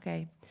Whātua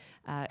rākei.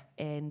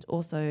 And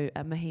also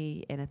a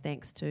mihi and a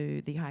thanks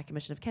to the High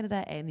Commission of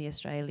Canada and the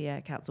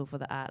Australia Council for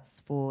the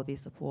Arts for their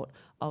support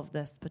of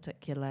this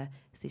particular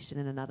session,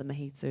 and another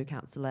mihi to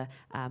Councillor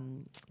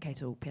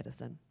Keitel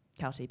Patterson,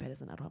 Kauti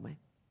Patterson, aroha mai.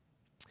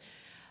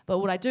 But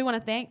what I do want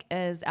to thank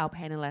is our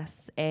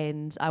panellists,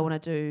 and I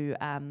want to do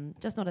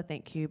just not a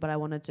thank you, but I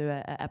want to do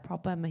a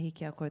proper mihi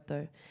kia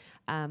koutou,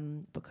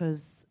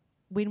 because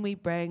when we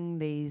bring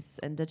these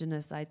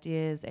Indigenous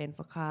ideas and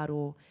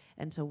whakaaro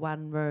into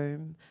one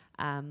room,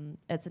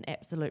 it's an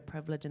absolute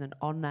privilege and an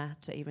honour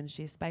to even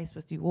share space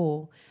with you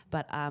all.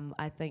 But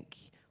I think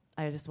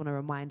I just want to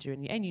remind you,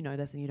 and you know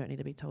this and you don't need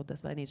to be told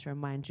this, but I need to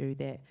remind you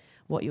that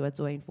what you are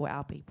doing for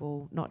our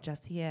people, not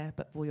just here,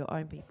 but for your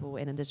own people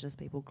and Indigenous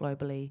people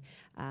globally,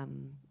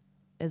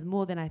 is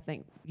more than I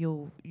think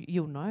you'll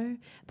know.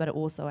 But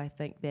also I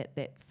think that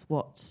that's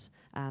what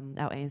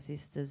our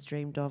ancestors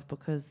dreamed of,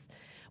 because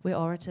we're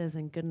orators,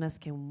 and goodness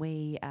can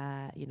we,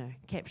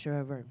 capture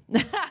a room.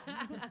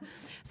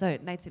 So,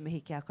 nei te mihi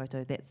kia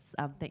koutou, that's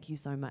thank you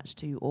so much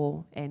to you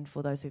all, and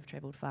for those who've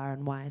travelled far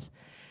and wide.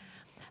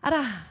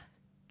 Ara,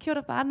 kia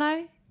ora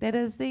whānau. That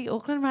is the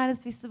Auckland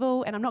Writers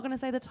Festival, and I'm not going to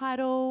say the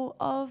title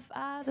of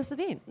this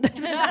event,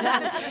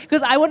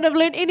 because I wouldn't have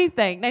learned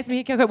anything. Nei te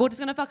mihi kia koutou. We're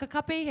just going to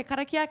whakakapi, he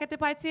karakia ka te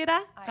pai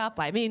tira. Ka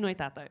pai, me noi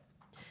tātou.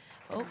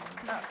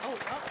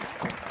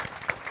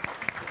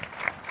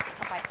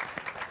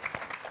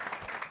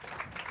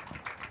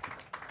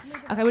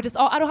 Okay, we're just,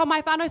 aroha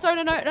mai whānau.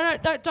 Sorry, no,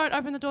 don't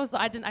open the doors.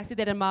 I said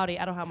that in Māori,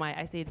 aroha mai.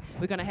 I said,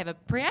 we're going to have a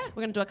prayer,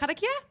 we're going to do a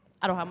karakia,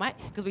 aroha mai,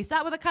 because we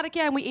start with a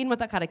karakia and we end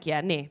with a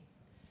karakia, ne.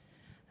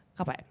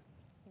 Ka pai.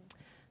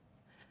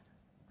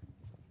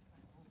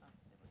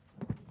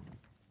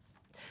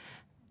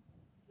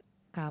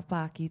 Ka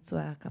pā ki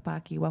tua, ka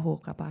pā ki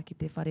waho, ka pā ki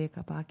te whare,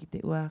 ka pā ki te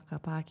ua, ka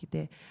pā ki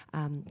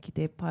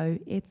te pau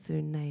e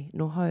tū nei,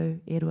 no hau,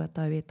 e rua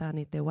tau e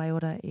tāne te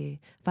waiora, e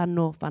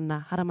whanno,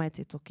 whanna, haramai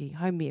te toki,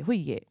 haumi e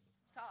hui e.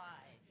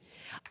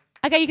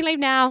 Okay, you can leave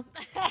now.